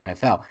coming to the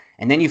NFL.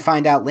 And then you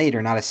find out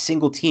later, not a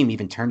single team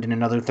even turned in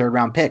another third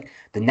round pick.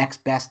 The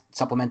next best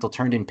supplemental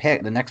turned in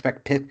pick, the next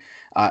best pick,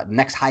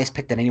 next highest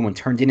pick that anyone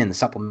turned in the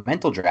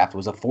supplemental draft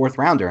was a fourth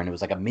rounder, and it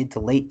was like a mid to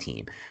late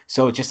team.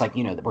 So it's just like,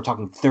 we're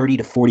talking 30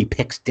 to 40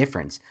 picks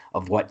difference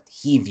of what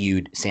he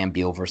viewed Sam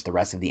Beal versus the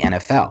rest of the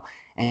NFL.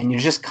 And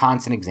there's just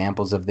constant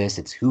examples of this.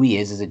 It's who he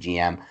is as a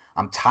GM.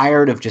 I'm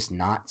tired of just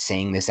not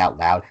saying this out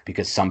loud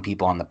because some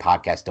people on the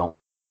podcast don't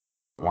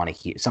want to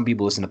hear. Some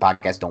people listen to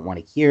podcasts don't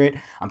want to hear it.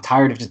 I'm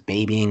tired of just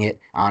babying it.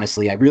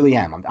 Honestly, I really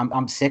am.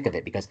 I'm sick of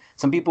it because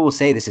some people will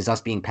say this is us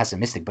being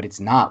pessimistic, but it's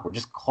not. We're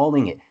just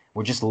calling it.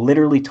 We're just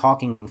literally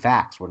talking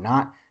facts. We're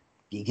not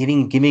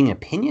giving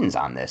opinions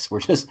on this.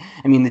 We're just.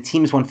 The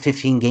team's won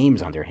 15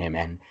 games under him,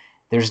 and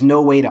there's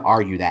no way to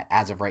argue that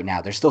as of right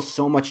now. There's still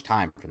so much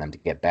time for them to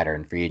get better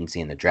in free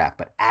agency and the draft.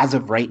 But as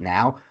of right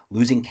now,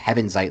 losing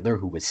Kevin Zeitler,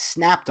 who was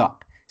snapped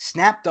up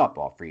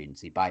off free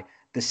agency by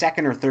the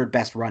second or third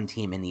best run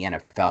team in the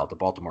NFL, the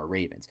Baltimore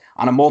Ravens,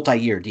 on a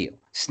multi-year deal,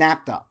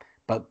 snapped up.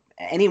 But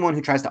anyone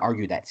who tries to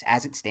argue that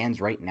as it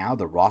stands right now,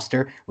 the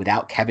roster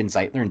without Kevin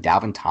Zeitler and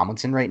Dalvin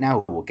Tomlinson right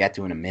now, who we'll get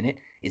to in a minute,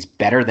 is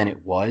better than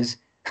it was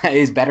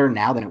is better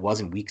now than it was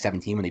in week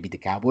 17 when they beat the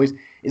Cowboys,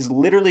 is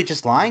literally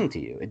just lying to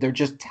you. They're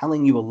just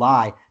telling you a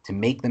lie to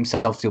make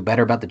themselves feel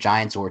better about the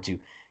Giants or to,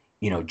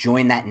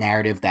 join that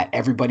narrative that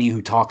everybody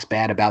who talks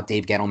bad about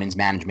Dave Gettleman's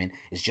management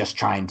is just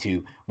trying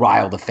to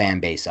rile the fan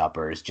base up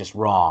or is just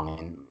wrong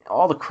and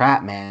all the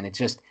crap, man.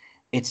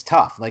 It's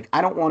tough. Like, I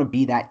don't want to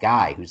be that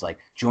guy who's like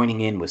joining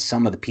in with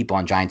some of the people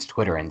on Giants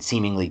Twitter and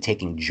seemingly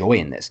taking joy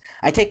in this.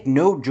 I take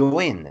no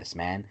joy in this,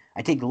 man.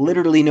 I take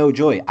literally no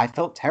joy. I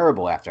felt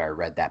terrible after I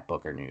read that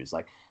Booker news.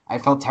 Like, I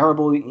felt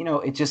terrible.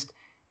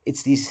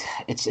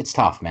 It's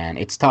tough, man.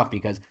 It's tough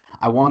because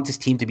I want this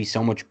team to be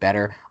so much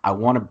better. I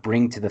want to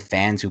bring to the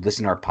fans who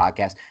listen to our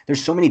podcast.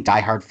 There's so many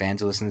diehard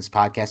fans who listen to this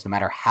podcast, no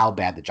matter how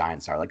bad the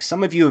Giants are. Like,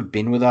 some of you have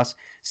been with us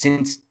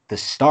since the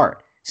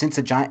start. Since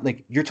the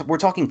Giants, we're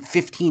talking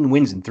 15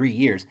 wins in 3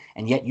 years,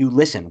 and yet you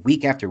listen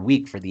week after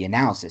week for the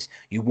analysis.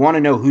 You want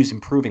to know who's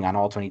improving on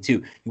All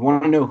 22. You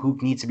want to know who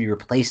needs to be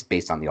replaced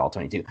based on the All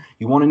 22.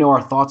 You want to know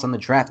our thoughts on the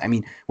draft.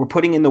 We're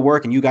putting in the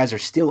work, and you guys are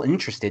still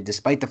interested,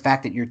 despite the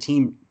fact that your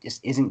team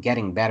just isn't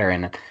getting better.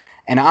 And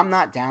I'm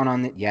not down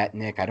on it yet,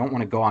 Nick. I don't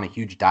want to go on a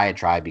huge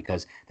diatribe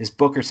because this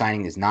Booker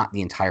signing is not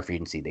the entire free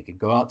agency. They could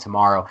go out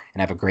tomorrow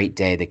and have a great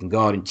day. They can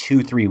go out in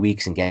 2-3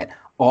 weeks and get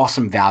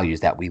awesome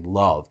values that we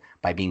love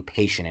by being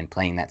patient and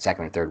playing that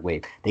second or third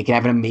wave. They can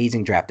have an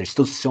amazing draft. There's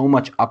still so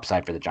much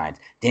upside for the Giants.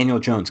 Daniel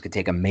Jones could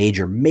take a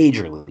major,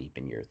 major leap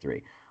in year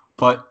 3.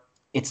 But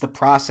it's the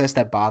process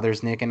that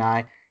bothers Nick and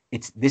I.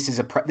 This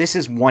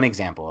is one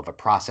example of a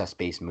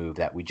process-based move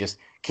that we just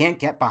can't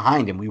get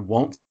behind, and we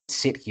won't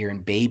sit here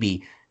and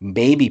baby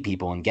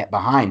people and get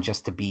behind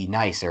just to be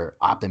nice or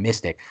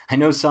optimistic. I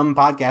know some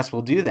podcasts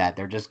will do that.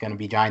 They're just going to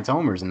be Giants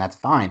homers, and that's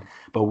fine.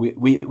 But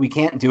we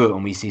can't do it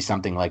when we see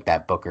something like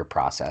that Booker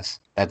process.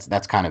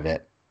 That's kind of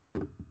it.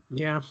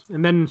 Yeah,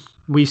 and then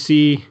we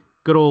see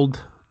good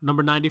old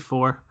number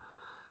 94.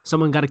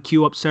 Someone got to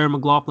cue up Sarah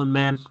McLachlan,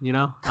 man.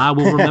 I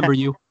will remember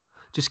you.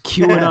 Just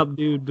cue it up,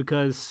 dude,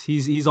 because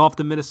he's off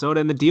to Minnesota,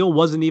 and the deal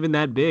wasn't even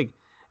that big.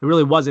 It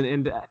really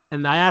wasn't.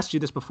 And I asked you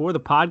this before the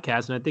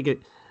podcast, and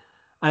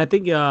I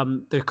think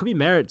there could be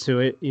merit to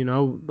it.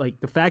 Like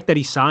the fact that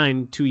he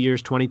signed 2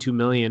 years, $22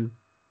 million.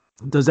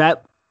 Does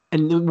that?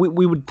 And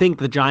we would think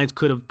the Giants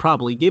could have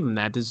probably given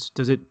that. Does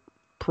it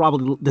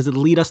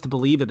lead us to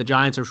believe that the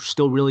Giants are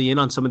still really in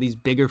on some of these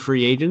bigger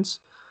free agents?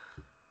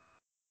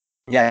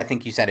 Yeah, I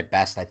think you said it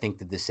best. I think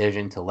the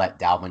decision to let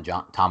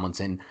Dalvin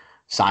Tomlinson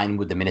sign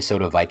with the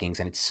Minnesota Vikings,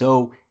 and it's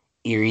so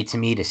eerie to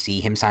me to see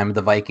him sign with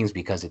the Vikings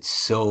because it's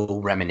so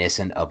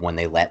reminiscent of when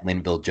they let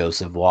Linval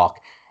Joseph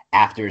walk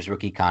after his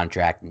rookie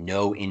contract,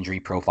 no injury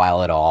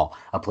profile at all,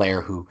 a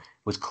player who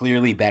was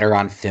clearly better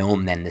on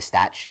film than the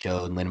stats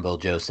showed, Linval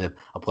Joseph,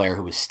 a player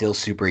who was still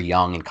super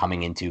young and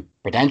coming into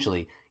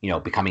potentially,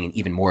 becoming an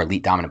even more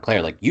elite dominant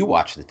player. Like, you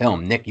watch the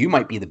film, Nick, you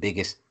might be the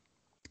biggest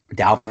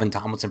Dalvin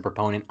Tomlinson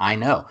proponent I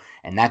know.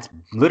 And that's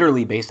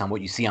literally based on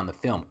what you see on the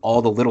film, all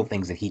the little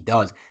things that he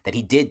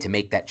did to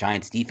make that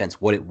Giants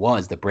defense what it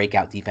was, the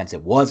breakout defense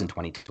it was in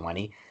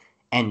 2020.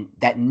 And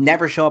that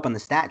never show up on the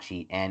stat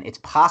sheet. And it's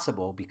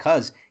possible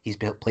because he's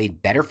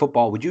played better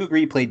football. Would you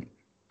agree he played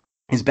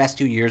his best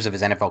 2 years of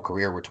his NFL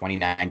career were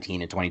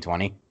 2019 and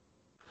 2020?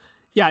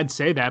 Yeah, I'd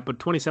say that. But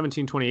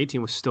 2017,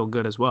 2018 was still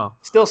good as well.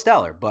 Still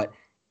stellar. But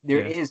there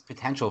is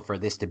potential for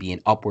this to be an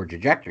upward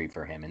trajectory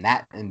for him.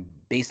 And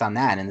based on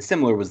that, and the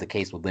similar was the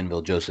case with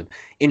Linval Joseph.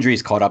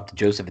 Injuries caught up to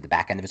Joseph at the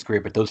back end of his career,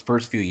 but those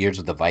first few years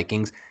with the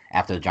Vikings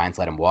after the Giants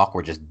let him walk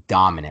were just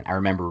dominant. I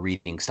remember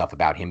reading stuff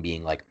about him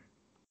being like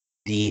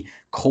the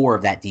core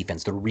of that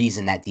defense, the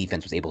reason that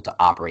defense was able to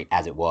operate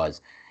as it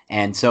was.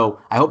 And so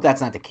I hope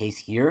that's not the case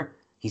here.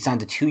 He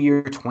signed a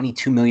 2-year,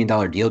 $22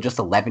 million deal, just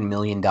 $11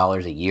 million a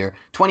year,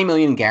 $20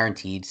 million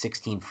guaranteed,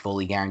 $16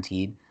 fully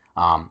guaranteed.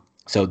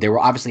 So there were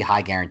obviously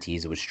high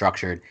guarantees. It was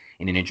structured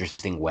in an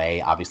interesting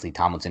way. Obviously,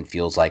 Tomlinson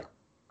feels like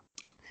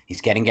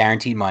he's getting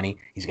guaranteed money.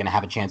 He's going to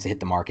have a chance to hit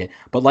the market.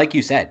 But like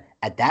you said,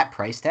 at that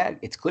price tag,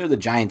 it's clear the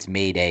Giants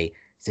made a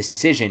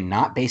decision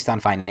not based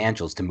on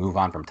financials to move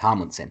on from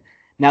Tomlinson.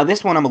 Now,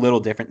 this one I'm a little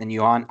different than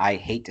you on. I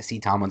hate to see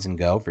Tomlinson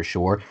go for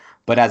sure.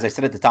 But as I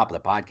said at the top of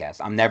the podcast,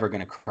 I'm never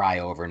going to cry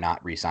over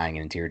not re-signing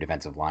an interior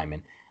defensive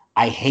lineman.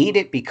 I hate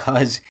it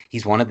because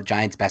he's one of the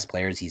Giants' best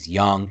players. He's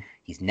young.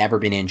 He's never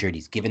been injured.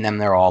 He's given them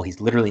their all.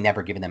 He's literally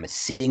never given them a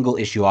single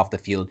issue off the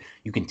field.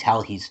 You can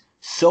tell he's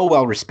so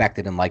well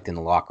respected and liked in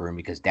the locker room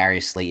because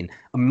Darius Slayton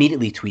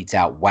immediately tweets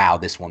out, wow,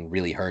 this one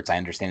really hurts. I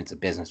understand it's a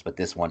business, but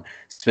this one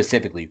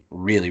specifically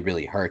really,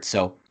 really hurts.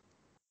 So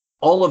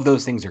all of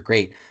those things are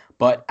great.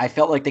 But I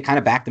felt like they kind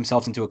of backed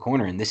themselves into a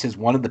corner. And this is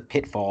one of the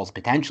pitfalls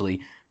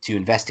potentially to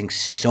investing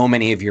so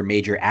many of your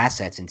major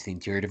assets into the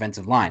interior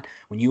defensive line.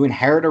 When you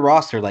inherit a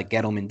roster like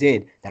Gettleman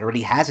did that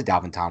already has a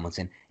Dalvin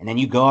Tomlinson, and then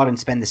you go out and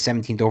spend the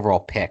 17th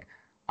overall pick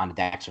on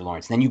Dexter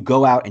Lawrence. And then you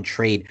go out and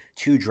trade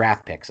 2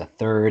 draft picks, a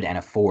 3rd and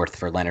a 4th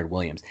for Leonard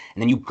Williams.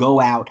 And then you go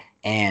out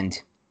and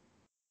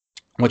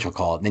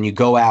then you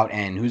go out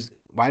and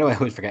why do I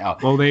always forget? Oh,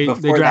 well, they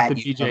drafted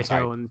BJ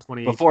Hill in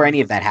 2018. Before any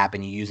of that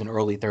happened, you use an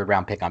early 3rd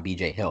round pick on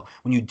BJ Hill.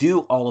 When you do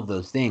all of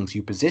those things,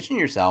 you position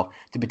yourself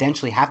to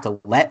potentially have to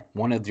let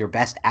one of your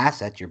best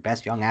assets, your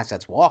best young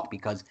assets, walk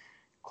because,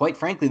 quite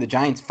frankly, the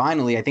Giants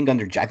finally, I think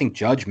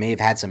Judge may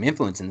have had some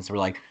influence in this. We're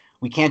like,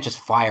 we can't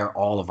just fire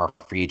all of our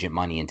free agent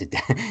money into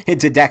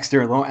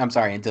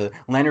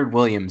Leonard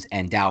Williams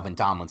and Dalvin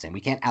Tomlinson.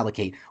 We can't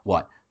allocate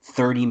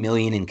 $30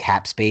 million in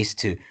cap space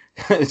to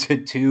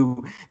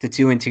two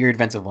interior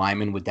defensive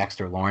linemen with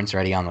Dexter Lawrence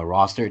already on the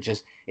roster.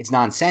 It's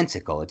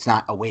nonsensical. It's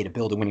not a way to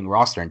build a winning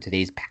roster in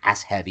today's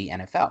pass-heavy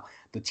NFL.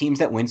 The teams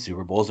that win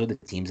Super Bowls are the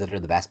teams that are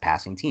the best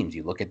passing teams.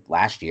 You look at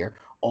last year,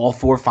 all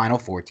 4 Final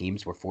Four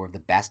teams were 4 of the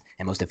best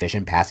and most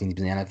efficient passing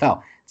teams in the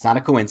NFL. It's not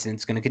a coincidence.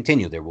 It's going to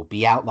continue. There will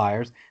be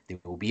outliers. There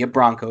will be a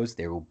Broncos.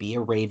 There will be a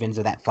Ravens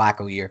of that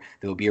Flacco year.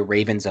 There will be a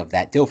Ravens of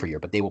that Dilfer year.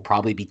 But they will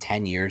probably be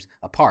 10 years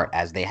apart,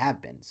 as they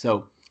have been.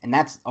 So, and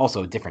that's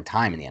also a different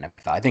time in the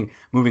NFL. I think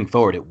moving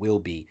forward, it will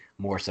be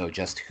more so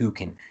just who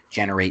can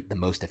generate the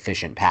most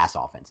efficient pass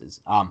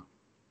offenses.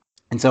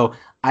 And so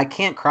I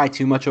can't cry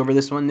too much over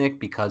this one, Nick,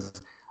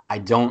 because I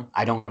don't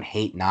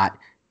hate not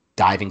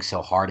diving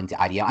so hard into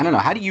IDL. I don't know.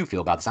 How do you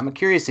feel about this? I'm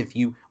curious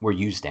where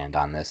you stand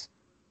on this.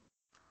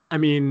 I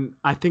mean,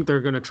 I think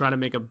they're going to try to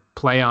make a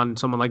play on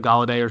someone like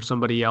Golladay or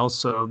somebody else,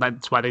 so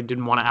that's why they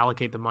didn't want to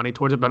allocate the money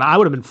towards it. But I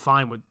would have been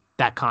fine with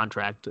that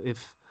contract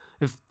if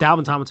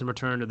Dalvin Tomlinson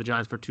returned to the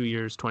Giants for 2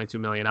 years, $22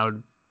 million. I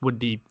would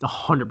be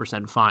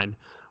 100% fine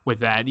with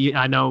that.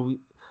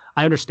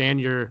 I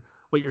understand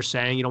what you're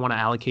saying. You don't want to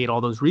allocate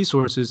all those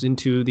resources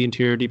into the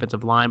interior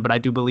defensive line, but I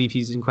do believe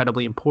he's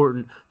incredibly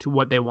important to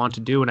what they want to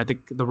do. And I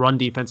think the run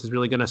defense is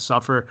really going to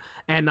suffer.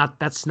 And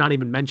that's not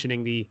even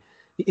mentioning the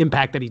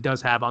impact that he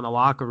does have on the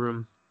locker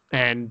room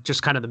and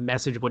just kind of the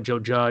message of what Joe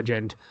Judge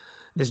and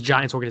this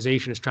Giants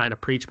organization is trying to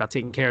preach about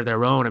taking care of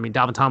their own. I mean,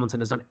 Dalvin Tomlinson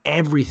has done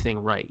everything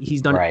right.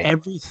 He's done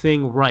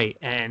everything right,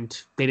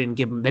 and they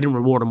didn't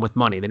reward him with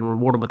money. They didn't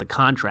reward him with a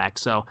contract.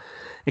 So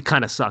it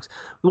kind of sucks.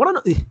 You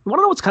want to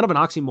know what's kind of an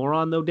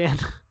oxymoron, though, Dan?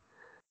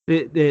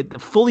 The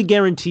fully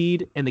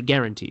guaranteed and the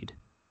guaranteed.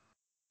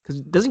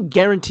 Because doesn't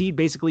guaranteed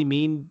basically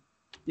mean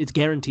it's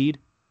guaranteed?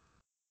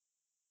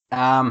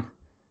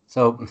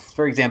 So,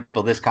 for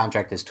example, this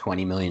contract is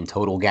 $20 million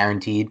total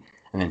guaranteed,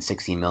 and then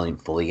 $16 million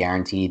fully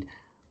guaranteed.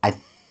 I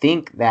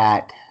think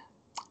that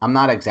I'm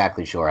not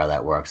exactly sure how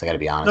that works. I got to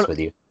be honest with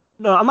you.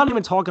 No, I'm not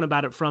even talking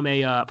about it from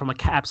a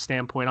cap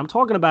standpoint. I'm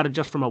talking about it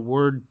just from a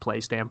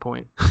wordplay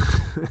standpoint.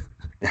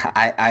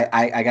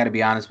 I got to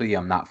be honest with you.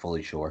 I'm not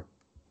fully sure.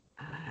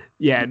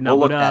 Yeah, no.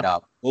 We'll look that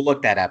up. We'll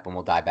look that up and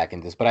we'll dive back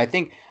into this. But I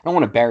think I don't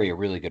want to bury a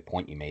really good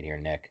point you made here,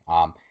 Nick.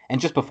 And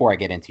just before I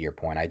get into your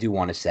point, I do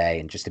want to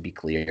say, and just to be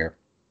clear,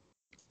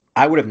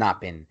 I would have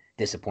not been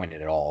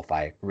disappointed at all if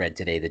I read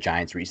today the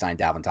Giants re-signed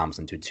Dalvin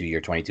Tomlinson to a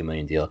 2-year, $22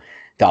 million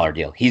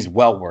deal. He's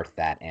well worth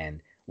that,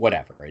 and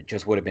whatever. It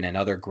just would have been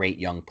another great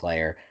young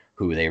player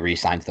who they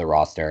re-signed to the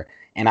roster.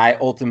 And I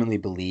ultimately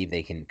believe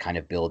they can kind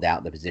of build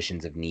out the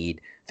positions of need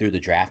through the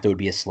draft. It would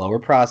be a slower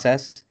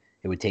process.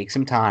 It would take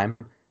some time,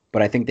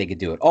 but I think they could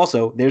do it.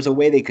 Also, there's a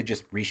way they could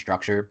just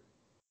restructure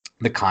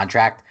the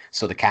contract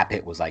so the cap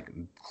hit was like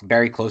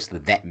very close to the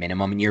vet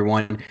minimum in year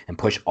one and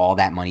push all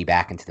that money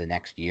back into the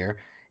next year.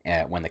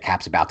 When the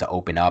cap's about to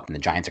open up and the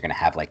Giants are going to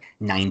have like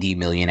 $90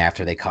 million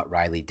after they cut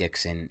Riley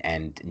Dixon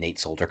and Nate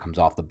Solder comes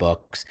off the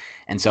books.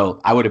 And so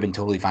I would have been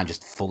totally fine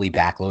just fully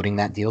backloading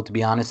that deal, to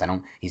be honest.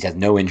 He has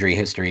no injury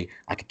history.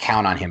 I could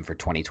count on him for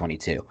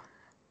 2022.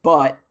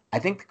 But I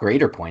think the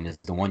greater point is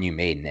the one you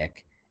made,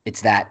 Nick. It's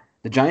that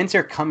the Giants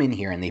are coming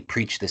here and they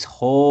preach this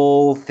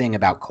whole thing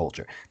about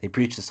culture. They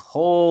preach this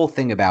whole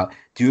thing about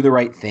do the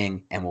right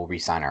thing and we'll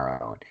re-sign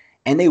our own.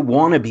 And they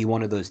want to be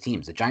one of those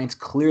teams. The Giants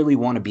clearly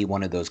want to be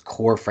one of those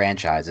core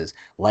franchises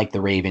like the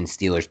Ravens,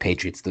 Steelers,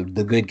 Patriots, the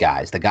good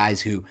guys, the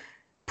guys who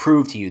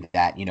prove to you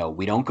that,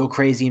 we don't go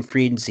crazy in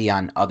free agency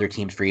on other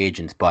teams' free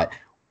agents, but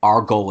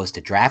our goal is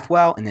to draft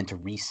well and then to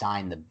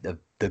re-sign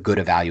the good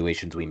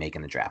evaluations we make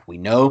in the draft. We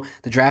know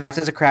the draft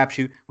is a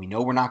crapshoot. We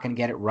know we're not going to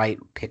get it right.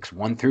 Picks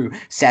 1 through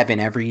 7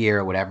 every year,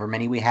 or whatever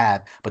many we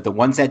have. But the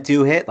ones that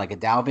do hit, like a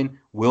Dalvin,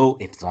 will,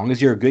 if as long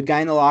as you're a good guy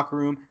in the locker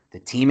room, the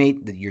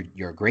teammate,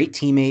 you're a great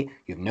teammate,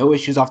 you have no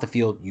issues off the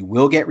field, you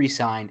will get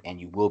re-signed and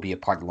you will be a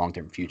part of the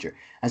long-term future.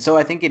 And so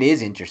I think it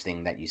is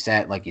interesting that you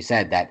said,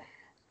 that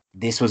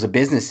this was a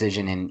business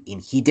decision and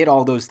he did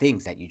all those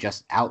things that you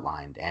just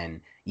outlined,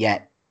 and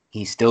yet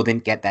he still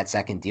didn't get that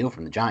second deal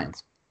from the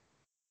Giants.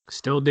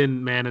 Still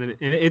didn't, man, and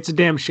it's a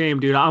damn shame,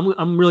 dude.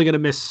 I'm really gonna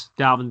miss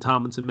Dalvin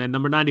Tomlinson, man.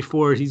 Number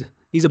 94,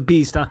 he's a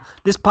beast.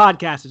 This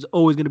podcast is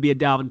always gonna be a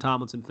Dalvin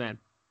Tomlinson fan.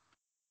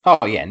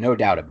 Oh yeah, no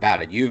doubt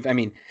about it.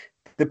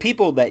 The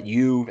people that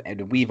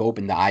we've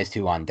opened the eyes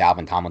to on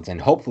Dalvin Tomlinson,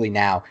 hopefully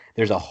now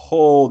there's a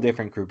whole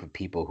different group of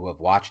people who have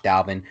watched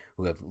Dalvin,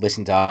 who have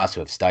listened to us,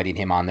 who have studied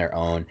him on their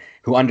own,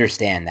 who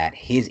understand that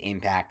his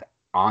impact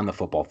on the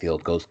football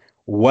field goes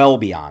well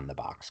beyond the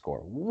box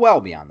score.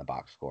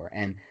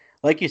 And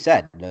like you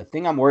said, the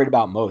thing I'm worried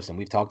about most, and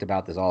we've talked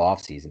about this all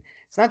offseason,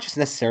 it's not just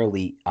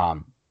necessarily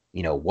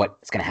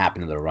what's going to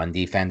happen to the run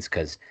defense,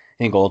 because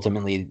I think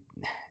ultimately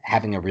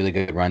having a really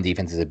good run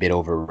defense is a bit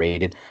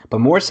overrated, but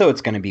more so it's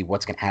going to be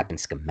what's going to happen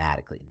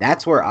schematically.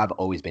 That's where I've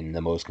always been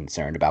the most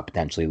concerned about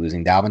potentially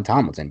losing Dalvin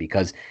Tomlinson,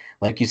 because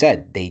like you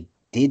said, they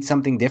did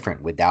something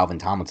different with Dalvin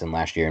Tomlinson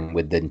last year and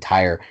with the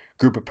entire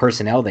group of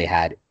personnel they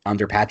had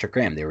under Patrick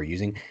Graham. They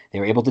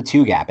were able to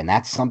two gap, and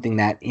that's something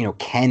that,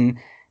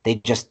 they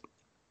just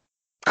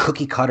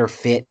cookie cutter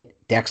fit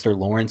Dexter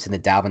Lawrence in the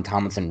Dalvin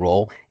Tomlinson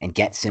role and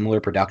get similar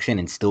production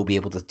and still be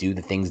able to do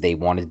the things they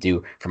wanted to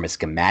do from a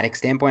schematic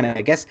standpoint. And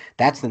I guess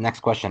that's the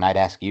next question I'd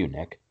ask you,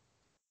 Nick.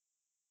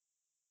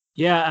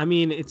 Yeah, I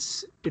mean,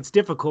 it's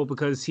difficult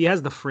because he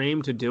has the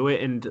frame to do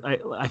it. And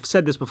I've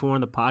said this before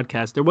on the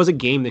podcast. There was a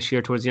game this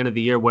year towards the end of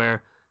the year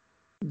where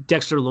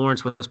Dexter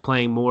Lawrence was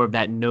playing more of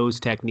that nose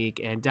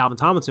technique and Dalvin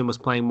Tomlinson was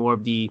playing more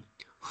of the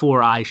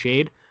 4-eye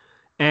shade.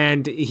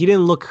 And he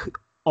didn't look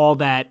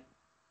that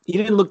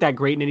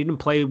great, and he didn't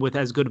play with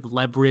as good of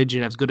leverage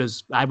and as good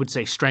as, I would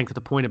say, strength at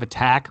the point of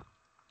attack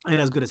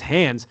and as good as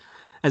hands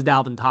as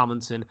Dalvin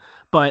Tomlinson.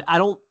 But I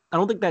don't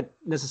think that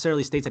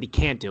necessarily states that he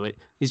can't do it.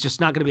 He's just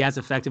not going to be as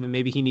effective, and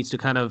maybe he needs to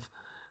kind of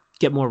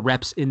get more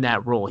reps in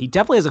that role. He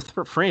definitely has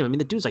a frame. I mean,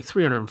 the dude's like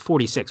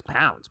 346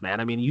 pounds, man.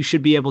 I mean, you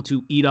should be able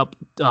to eat up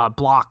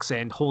blocks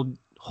and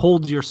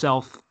hold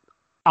yourself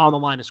on the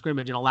line of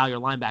scrimmage and allow your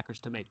linebackers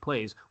to make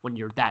plays when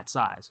you're that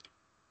size.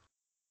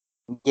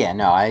 Yeah,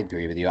 no, I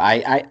agree with you.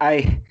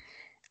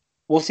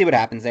 We'll see what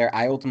happens there.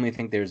 I ultimately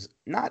think there's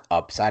not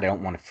upside. I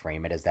don't want to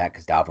frame it as that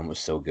because Dalvin was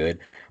so good,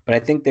 but I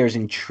think there's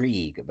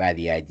intrigue by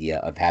the idea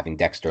of having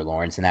Dexter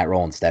Lawrence in that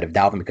role instead of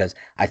Dalvin, because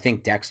I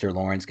think Dexter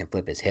Lawrence can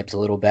flip his hips a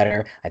little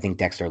better. I think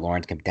Dexter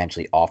Lawrence can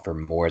potentially offer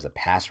more as a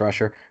pass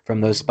rusher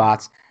from those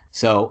spots.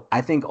 So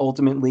I think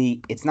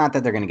ultimately it's not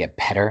that they're going to get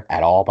better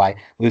at all by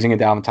losing a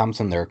Dalvin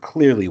Tomlinson. They're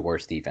clearly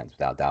worse defense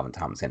without Dalvin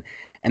Tomlinson.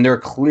 And they're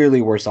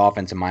clearly worse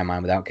offense in my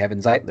mind without Kevin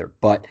Zeitler.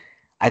 But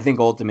I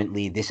think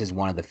ultimately this is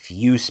one of the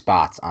few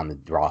spots on the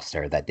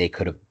roster that they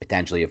could have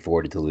potentially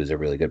afforded to lose a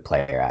really good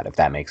player at, if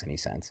that makes any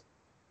sense.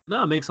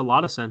 No, it makes a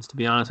lot of sense, to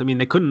be honest. I mean,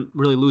 they couldn't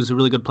really lose a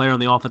really good player on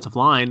the offensive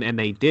line, and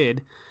they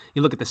did.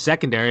 You look at the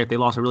secondary, if they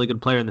lost a really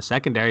good player in the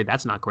secondary,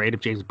 that's not great. If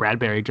James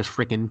Bradbury just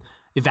freaking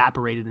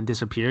evaporated and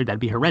disappeared, that'd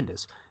be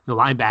horrendous. The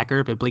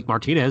linebacker, if it Blake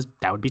Martinez,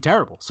 that would be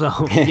terrible. So,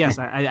 yes,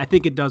 I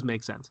think it does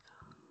make sense.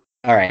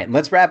 All right,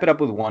 let's wrap it up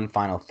with one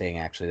final thing,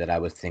 actually, that I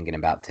was thinking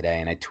about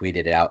today, and I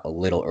tweeted it out a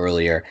little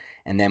earlier,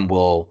 and then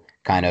we'll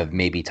kind of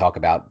maybe talk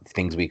about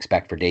things we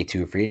expect for day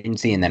 2 of free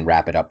agency and then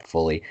wrap it up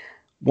fully.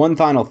 One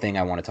final thing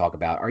I want to talk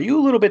about. Are you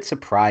a little bit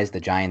surprised the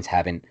Giants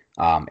haven't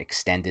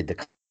extended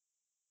the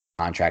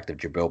contract of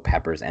Jabril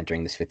Peppers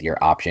entering this 5th-year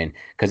option?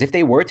 Because if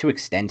they were to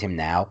extend him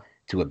now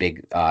to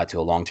a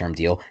long-term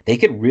deal, they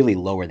could really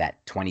lower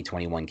that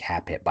 2021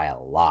 cap hit by a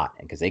lot,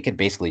 because they could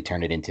basically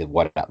turn it into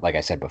what, like I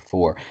said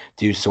before,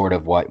 do sort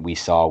of what we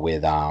saw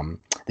with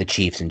the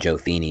Chiefs and Joe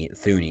Thuney,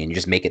 and you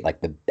just make it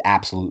like the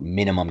absolute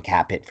minimum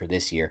cap hit for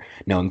this year,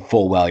 knowing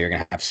full well you're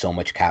going to have so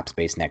much cap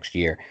space next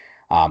year.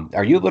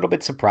 Are you a little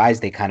bit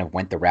surprised they kind of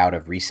went the route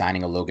of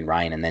re-signing a Logan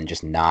Ryan and then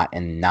just not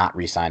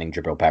re-signing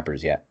Jabril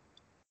Peppers yet?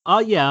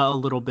 Yeah, a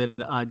little bit,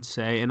 I'd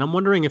say. And I'm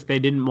wondering if they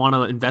didn't want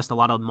to invest a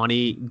lot of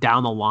money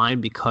down the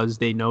line because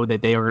they know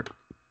that they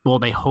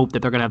hope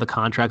that they're going to have the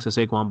contracts of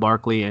Saquon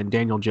Barkley and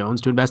Daniel Jones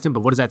to invest in.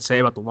 But what does that say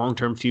about the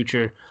long-term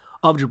future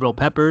of Jabril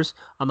Peppers?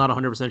 I'm not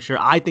 100% sure.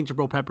 I think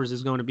Jabril Peppers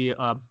is going to be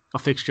a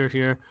fixture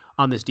here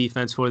on this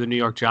defense for the New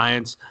York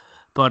Giants.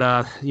 But,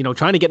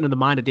 trying to get into the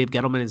mind of Dave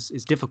Gettleman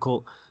is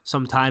difficult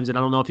sometimes. And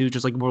I don't know if he was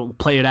just like, we'll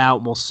play it out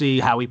and we'll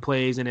see how he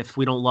plays. And if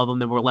we don't love him,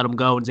 then we'll let him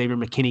go. And Xavier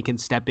McKinney can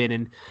step in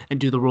and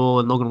do the role.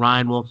 And Logan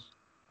Ryan will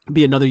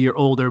be another year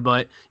older.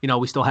 But,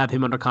 we still have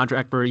him under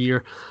contract for a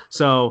year.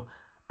 So,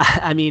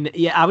 I mean,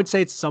 yeah, I would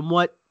say it's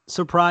somewhat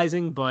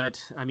surprising. But,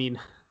 I mean,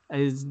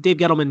 as Dave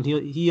Gettleman,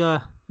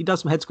 he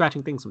does some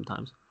head-scratching things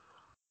sometimes.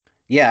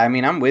 Yeah, I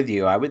mean, I'm with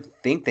you. I would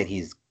think that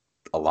he's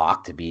a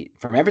lock to be,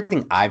 from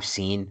everything I've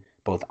seen,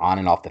 both on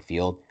and off the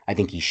field, I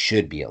think he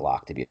should be a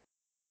lock to be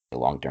a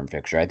long-term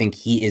fixture. I think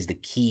he is the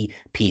key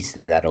piece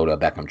of that Odell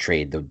Beckham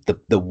trade,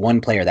 the one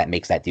player that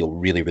makes that deal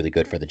really, really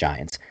good for the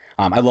Giants.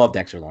 I love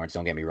Dexter Lawrence,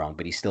 don't get me wrong,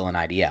 but he's still an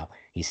IDL.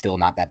 He's still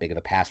not that big of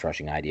a pass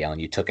rushing IDL,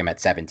 and you took him at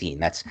 17.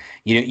 That's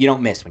you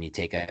don't miss when you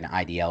take an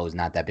IDL who's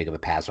not that big of a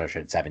pass rusher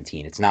at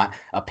 17. It's not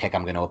a pick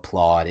I'm going to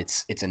applaud.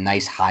 It's a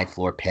nice high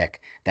floor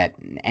pick that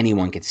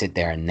anyone could sit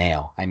there and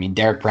nail. I mean,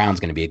 Derek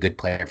Brown's going to be a good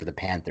player for the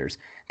Panthers.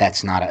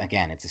 That's not,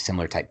 again, it's a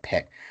similar type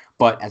pick.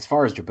 But as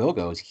far as Jabril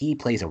goes, he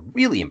plays a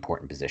really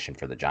important position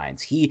for the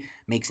Giants. He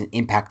makes an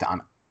impact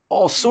on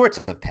all sorts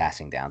of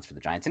passing downs for the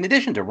Giants. In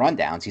addition to run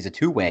downs, he's a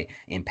two-way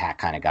impact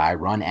kind of guy,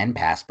 run and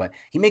pass, but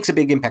he makes a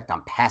big impact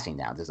on passing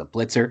downs as a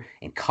blitzer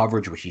in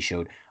coverage, which he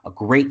showed a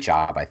great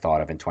job, I thought,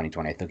 of in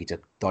 2020. I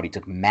thought he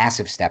took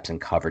massive steps in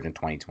coverage in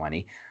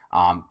 2020.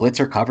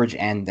 Blitzer coverage,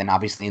 and then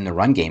obviously in the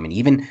run game, and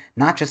even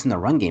not just in the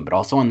run game, but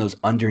also on those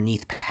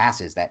underneath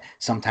passes that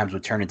sometimes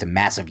would turn into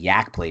massive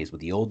yak plays with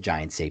the old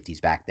Giant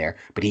safeties back there,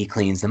 but he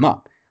cleans them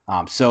up.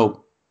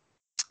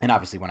 And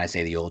obviously, when I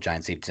say the old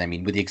Giant safeties, I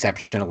mean, with the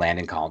exception of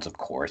Landon Collins, of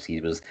course, he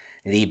was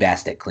the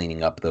best at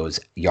cleaning up those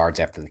yards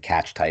after the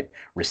catch type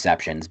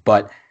receptions.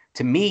 But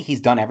to me,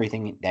 he's done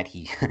everything that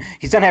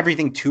he's done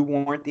everything to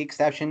warrant the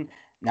exception.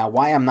 Now,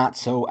 why I'm not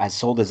so as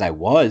sold as I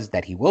was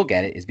that he will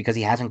get it is because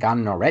he hasn't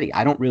gotten it already.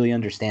 I don't really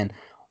understand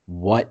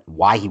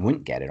why he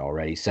wouldn't get it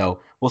already.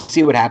 So we'll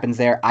see what happens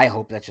there. I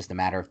hope that's just a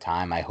matter of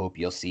time. I hope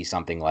you'll see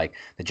something like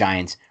the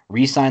Giants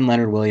re-sign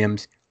Leonard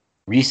Williams,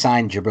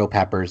 re-sign Jabril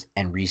Peppers,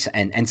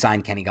 and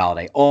sign Kenny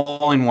Golladay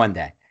all in one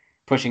day,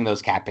 pushing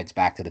those cap hits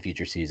back to the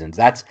future seasons.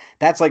 That's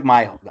like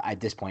my,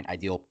 at this point,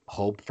 ideal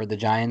hope for the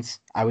Giants,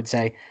 I would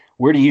say.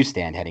 Where do you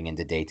stand heading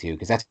into day two?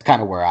 Because that's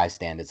kind of where I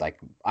stand, is like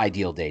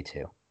ideal day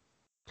two.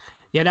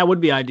 Yeah, that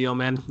would be ideal,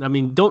 man. I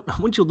mean,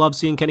 wouldn't you love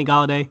seeing Kenny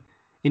Golladay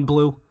in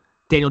blue?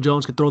 Daniel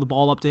Jones could throw the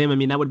ball up to him. I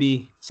mean, that would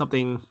be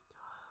something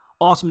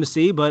awesome to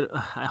see, but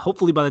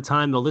hopefully by the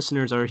time the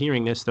listeners are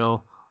hearing this,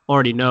 they'll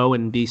already know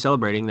and be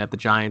celebrating that the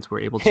Giants were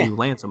able to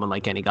land someone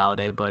like Kenny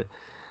Golladay. But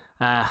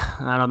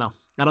I don't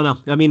know.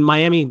 I mean,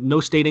 Miami, no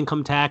state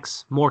income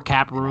tax, more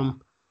cap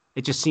room.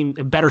 It just seemed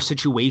a better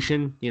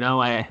situation. You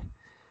know,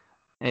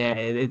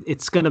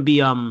 it's going to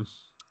be, I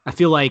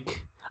feel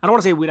like, I don't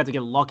want to say we'd have to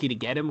get lucky to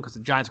get him because the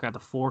Giants are going to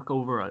have to fork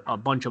over a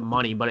bunch of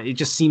money, but it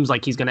just seems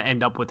like he's going to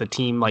end up with a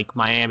team like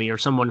Miami or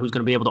someone who's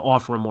going to be able to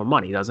offer him more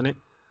money, doesn't it?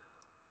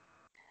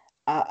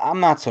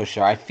 I'm not so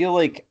sure. I feel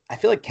like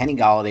Kenny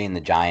Golladay and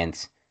the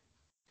Giants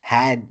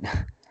have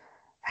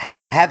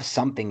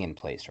something in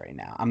place right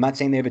now. I'm not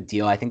saying they have a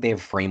deal. I think they have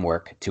a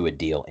framework to a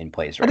deal in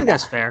place right now. I think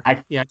that's fair. I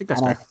think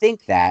that's fair. I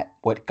think that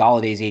what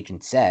Galladay's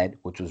agent said,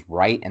 which was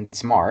right and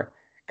smart,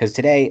 because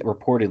today,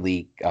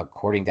 reportedly,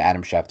 according to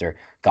Adam Schefter,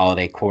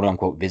 Golladay,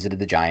 quote-unquote, visited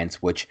the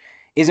Giants, which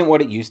isn't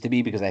what it used to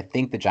be, because I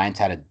think the Giants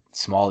had a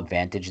small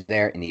advantage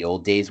there in the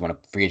old days when a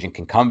free agent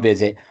can come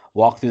visit,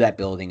 walk through that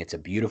building. It's a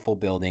beautiful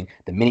building.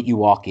 The minute you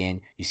walk in,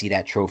 you see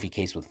that trophy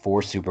case with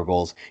 4 Super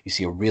Bowls. You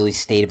see a really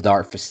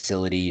state-of-the-art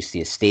facility. You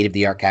see a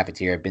state-of-the-art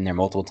cafeteria. I've been there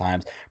multiple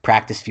times.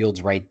 Practice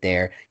field's right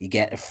there. You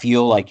get a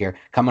feel like you're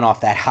coming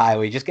off that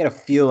highway. You just get a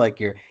feel like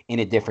you're in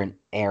a different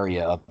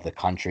area of the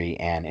country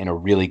and in a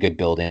really good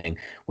building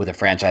with a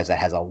franchise that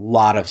has a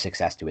lot of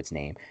success to its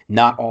name.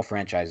 Not all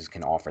franchises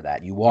can offer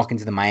that. You walk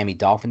into the Miami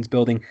Dolphins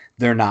building,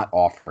 they're not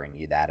offering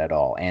you that at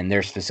all. And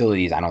there's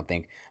facilities, I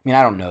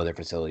don't know their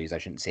facilities, I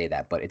shouldn't say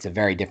that, but it's a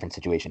very different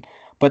situation.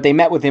 But they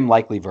met with him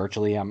likely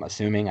virtually, I'm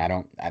assuming. I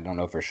don't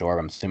know for sure.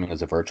 I'm assuming it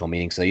was a virtual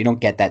meeting, so you don't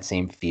get that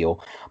same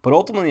feel. But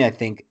ultimately, I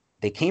think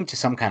they came to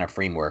some kind of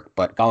framework,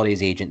 but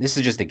Galladay's agent, this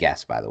is just a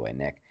guess, by the way,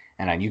 Nick,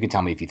 and you can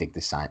tell me if you think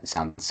this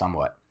sounds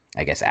somewhat,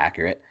 I guess,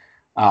 accurate.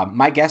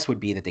 My guess would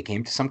be that they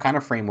came to some kind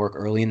of framework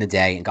early in the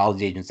day, and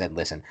Galladay's agent said,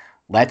 listen,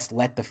 let's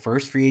let the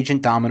first free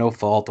agent domino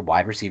fall at the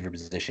wide receiver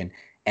position,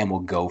 and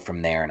we'll go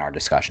from there in our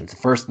discussions. The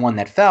first one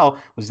that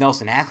fell was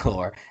Nelson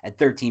Agholor at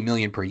 $13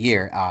 million per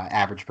year,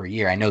 average per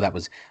year. I know that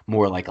was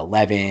more like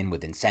 11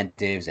 with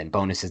incentives and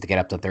bonuses to get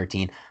up to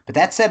 13, but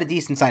that set a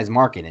decent sized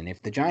market. And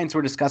if the Giants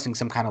were discussing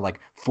some kind of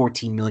like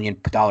 $14 million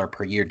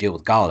per year deal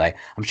with Golladay,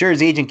 I'm sure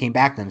his agent came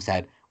back to them and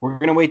said, we're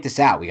going to wait this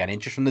out. We got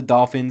interest from the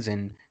Dolphins,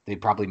 and they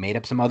probably made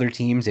up some other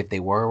teams if they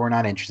were or were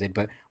not interested,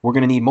 but we're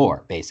going to need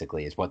more,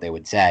 basically, is what they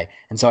would say.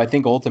 And so I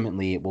think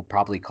ultimately it will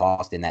probably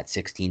cost in that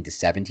 $16 to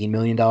 $17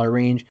 million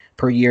range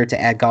per year to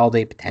add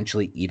Golladay,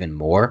 potentially even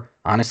more,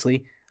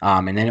 honestly.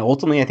 And then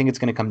ultimately I think it's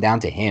going to come down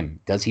to him.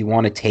 Does he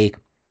want to take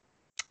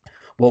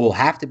what will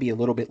have to be a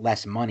little bit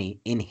less money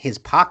in his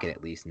pocket,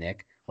 at least,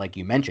 Nick, like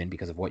you mentioned,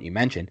 because of what you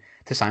mentioned,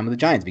 to sign with the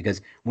Giants?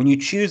 Because when you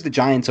choose the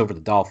Giants over the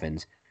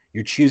Dolphins,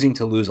 you're choosing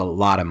to lose a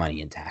lot of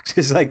money in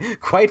taxes. Like,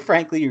 quite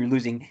frankly, you're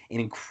losing an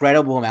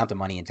incredible amount of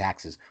money in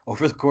taxes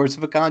over the course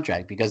of a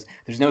contract because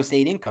there's no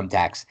state income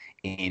tax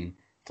in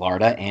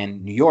Florida,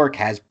 and New York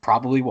has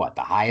probably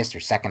the highest or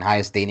second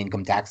highest state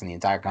income tax in the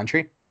entire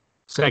country?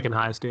 Second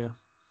highest, yeah.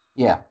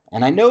 Yeah,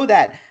 and I know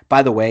that,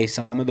 by the way,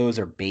 some of those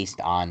are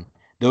based on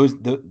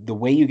the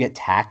way you get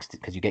taxed,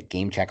 because you get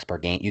checks per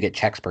game.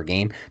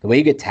 The way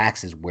you get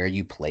taxed is where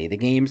you play the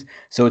games.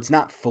 So it's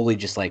not fully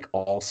just like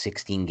all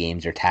 16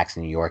 games are taxed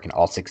in New York and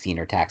all 16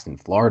 are taxed in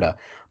Florida,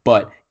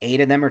 but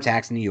 8 of them are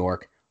taxed in New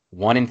York,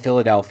 1 in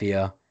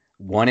Philadelphia,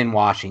 1 in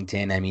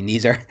Washington. I mean,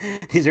 these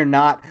are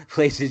not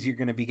places you're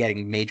going to be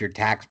getting major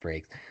tax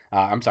breaks.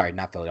 I'm sorry,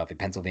 not Philadelphia,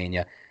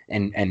 Pennsylvania,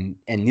 and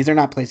these are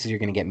not places you're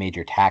going to get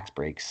major tax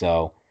breaks.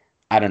 So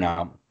I don't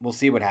know. We'll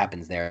see what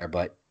happens there,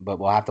 but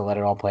we'll have to let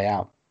it all play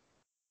out.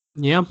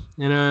 Yeah,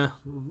 and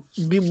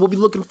we'll be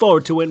looking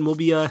forward to it, and we'll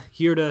be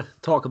here to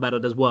talk about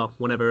it as well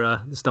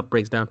whenever the stuff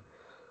breaks down.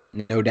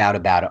 No doubt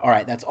about it. All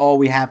right, that's all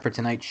we have for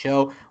tonight's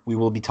show. We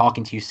will be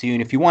talking to you soon.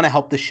 If you want to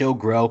help the show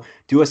grow,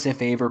 do us a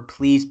favor.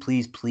 Please,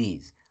 please,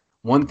 please.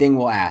 One thing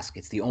we'll ask.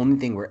 It's the only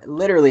thing we're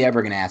literally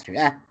ever going to ask you.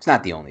 It's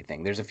not the only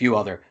thing. There's a few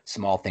other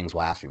small things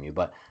we'll ask from you.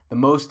 But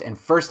the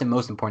first and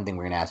most important thing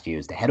we're going to ask you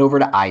is to head over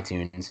to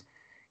iTunes,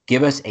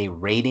 give us a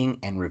rating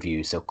and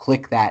review. So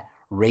click that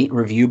rate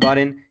review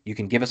button. You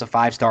can give us a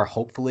 5-star,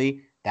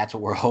 hopefully. That's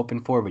what we're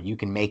hoping for, but you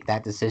can make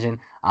that decision.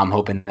 I'm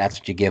hoping that's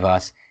what you give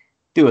us.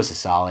 Do us a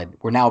solid.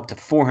 We're now up to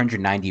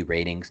 490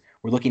 ratings.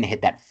 We're looking to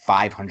hit that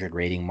 500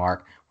 rating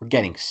mark. We're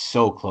getting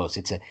so close.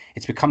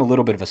 It's become a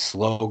little bit of a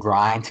slow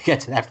grind to get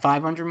to that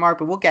 500 mark,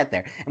 but we'll get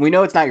there. And we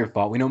know it's not your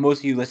fault. We know most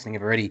of you listening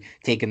have already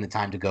taken the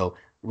time to go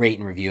rate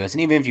and review us. And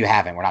even if you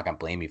haven't, we're not going to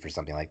blame you for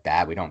something like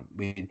that.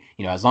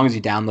 As long as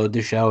you download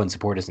the show and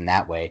support us in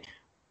that way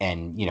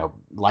and,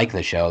 like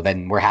the show,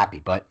 then we're happy.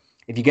 But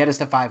if you get us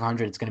to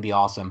 500, it's going to be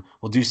awesome.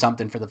 We'll do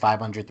something for the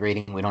 500th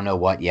rating. We don't know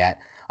what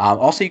yet.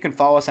 Also, you can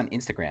follow us on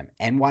Instagram,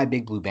 NY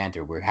Big Blue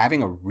Banter. We're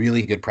having a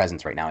really good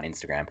presence right now on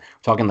Instagram.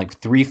 We're talking like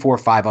 3, 4,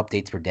 5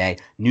 updates per day,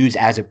 news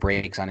as it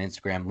breaks on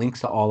Instagram,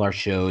 links to all our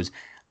shows,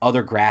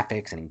 other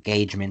graphics and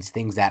engagements,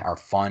 things that are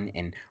fun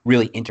and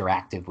really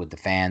interactive with the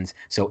fans.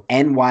 So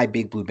NY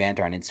Big Blue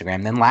Banter on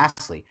Instagram. Then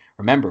lastly,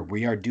 remember,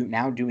 we are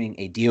now doing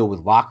a deal with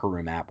Locker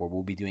Room app where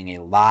we'll be doing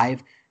a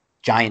live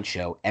Giant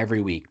show every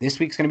week. This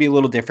week's going to be a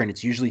little different.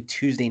 It's usually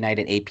Tuesday night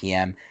at 8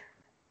 p.m.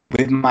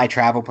 With my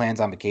travel plans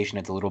on vacation,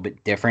 it's a little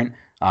bit different.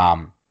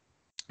 I'm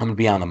going to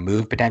be on the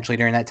move potentially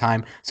during that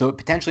time. So it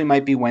potentially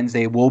might be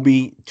Wednesday. We'll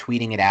be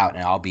tweeting it out,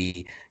 and I'll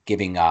be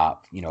giving a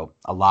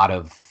lot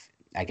of,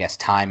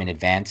 time in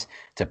advance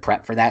to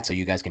prep for that so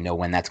you guys can know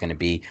when that's going to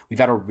be. We've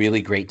had a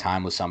really great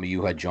time with some of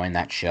you who had joined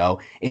that show.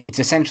 It's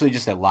essentially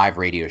just a live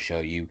radio show.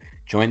 You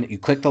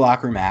click the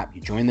Locker Room app,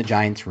 you join the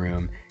Giants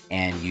room,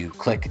 and you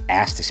click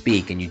Ask to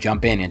Speak, and you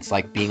jump in. It's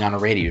like being on a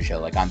radio show,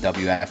 like on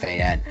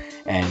WFAN,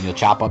 and you'll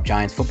chop up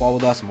Giants football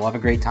with us, and we'll have a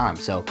great time.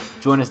 So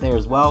join us there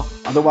as well.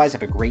 Otherwise,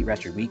 have a great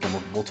rest of your week,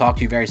 and we'll talk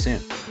to you very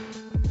soon.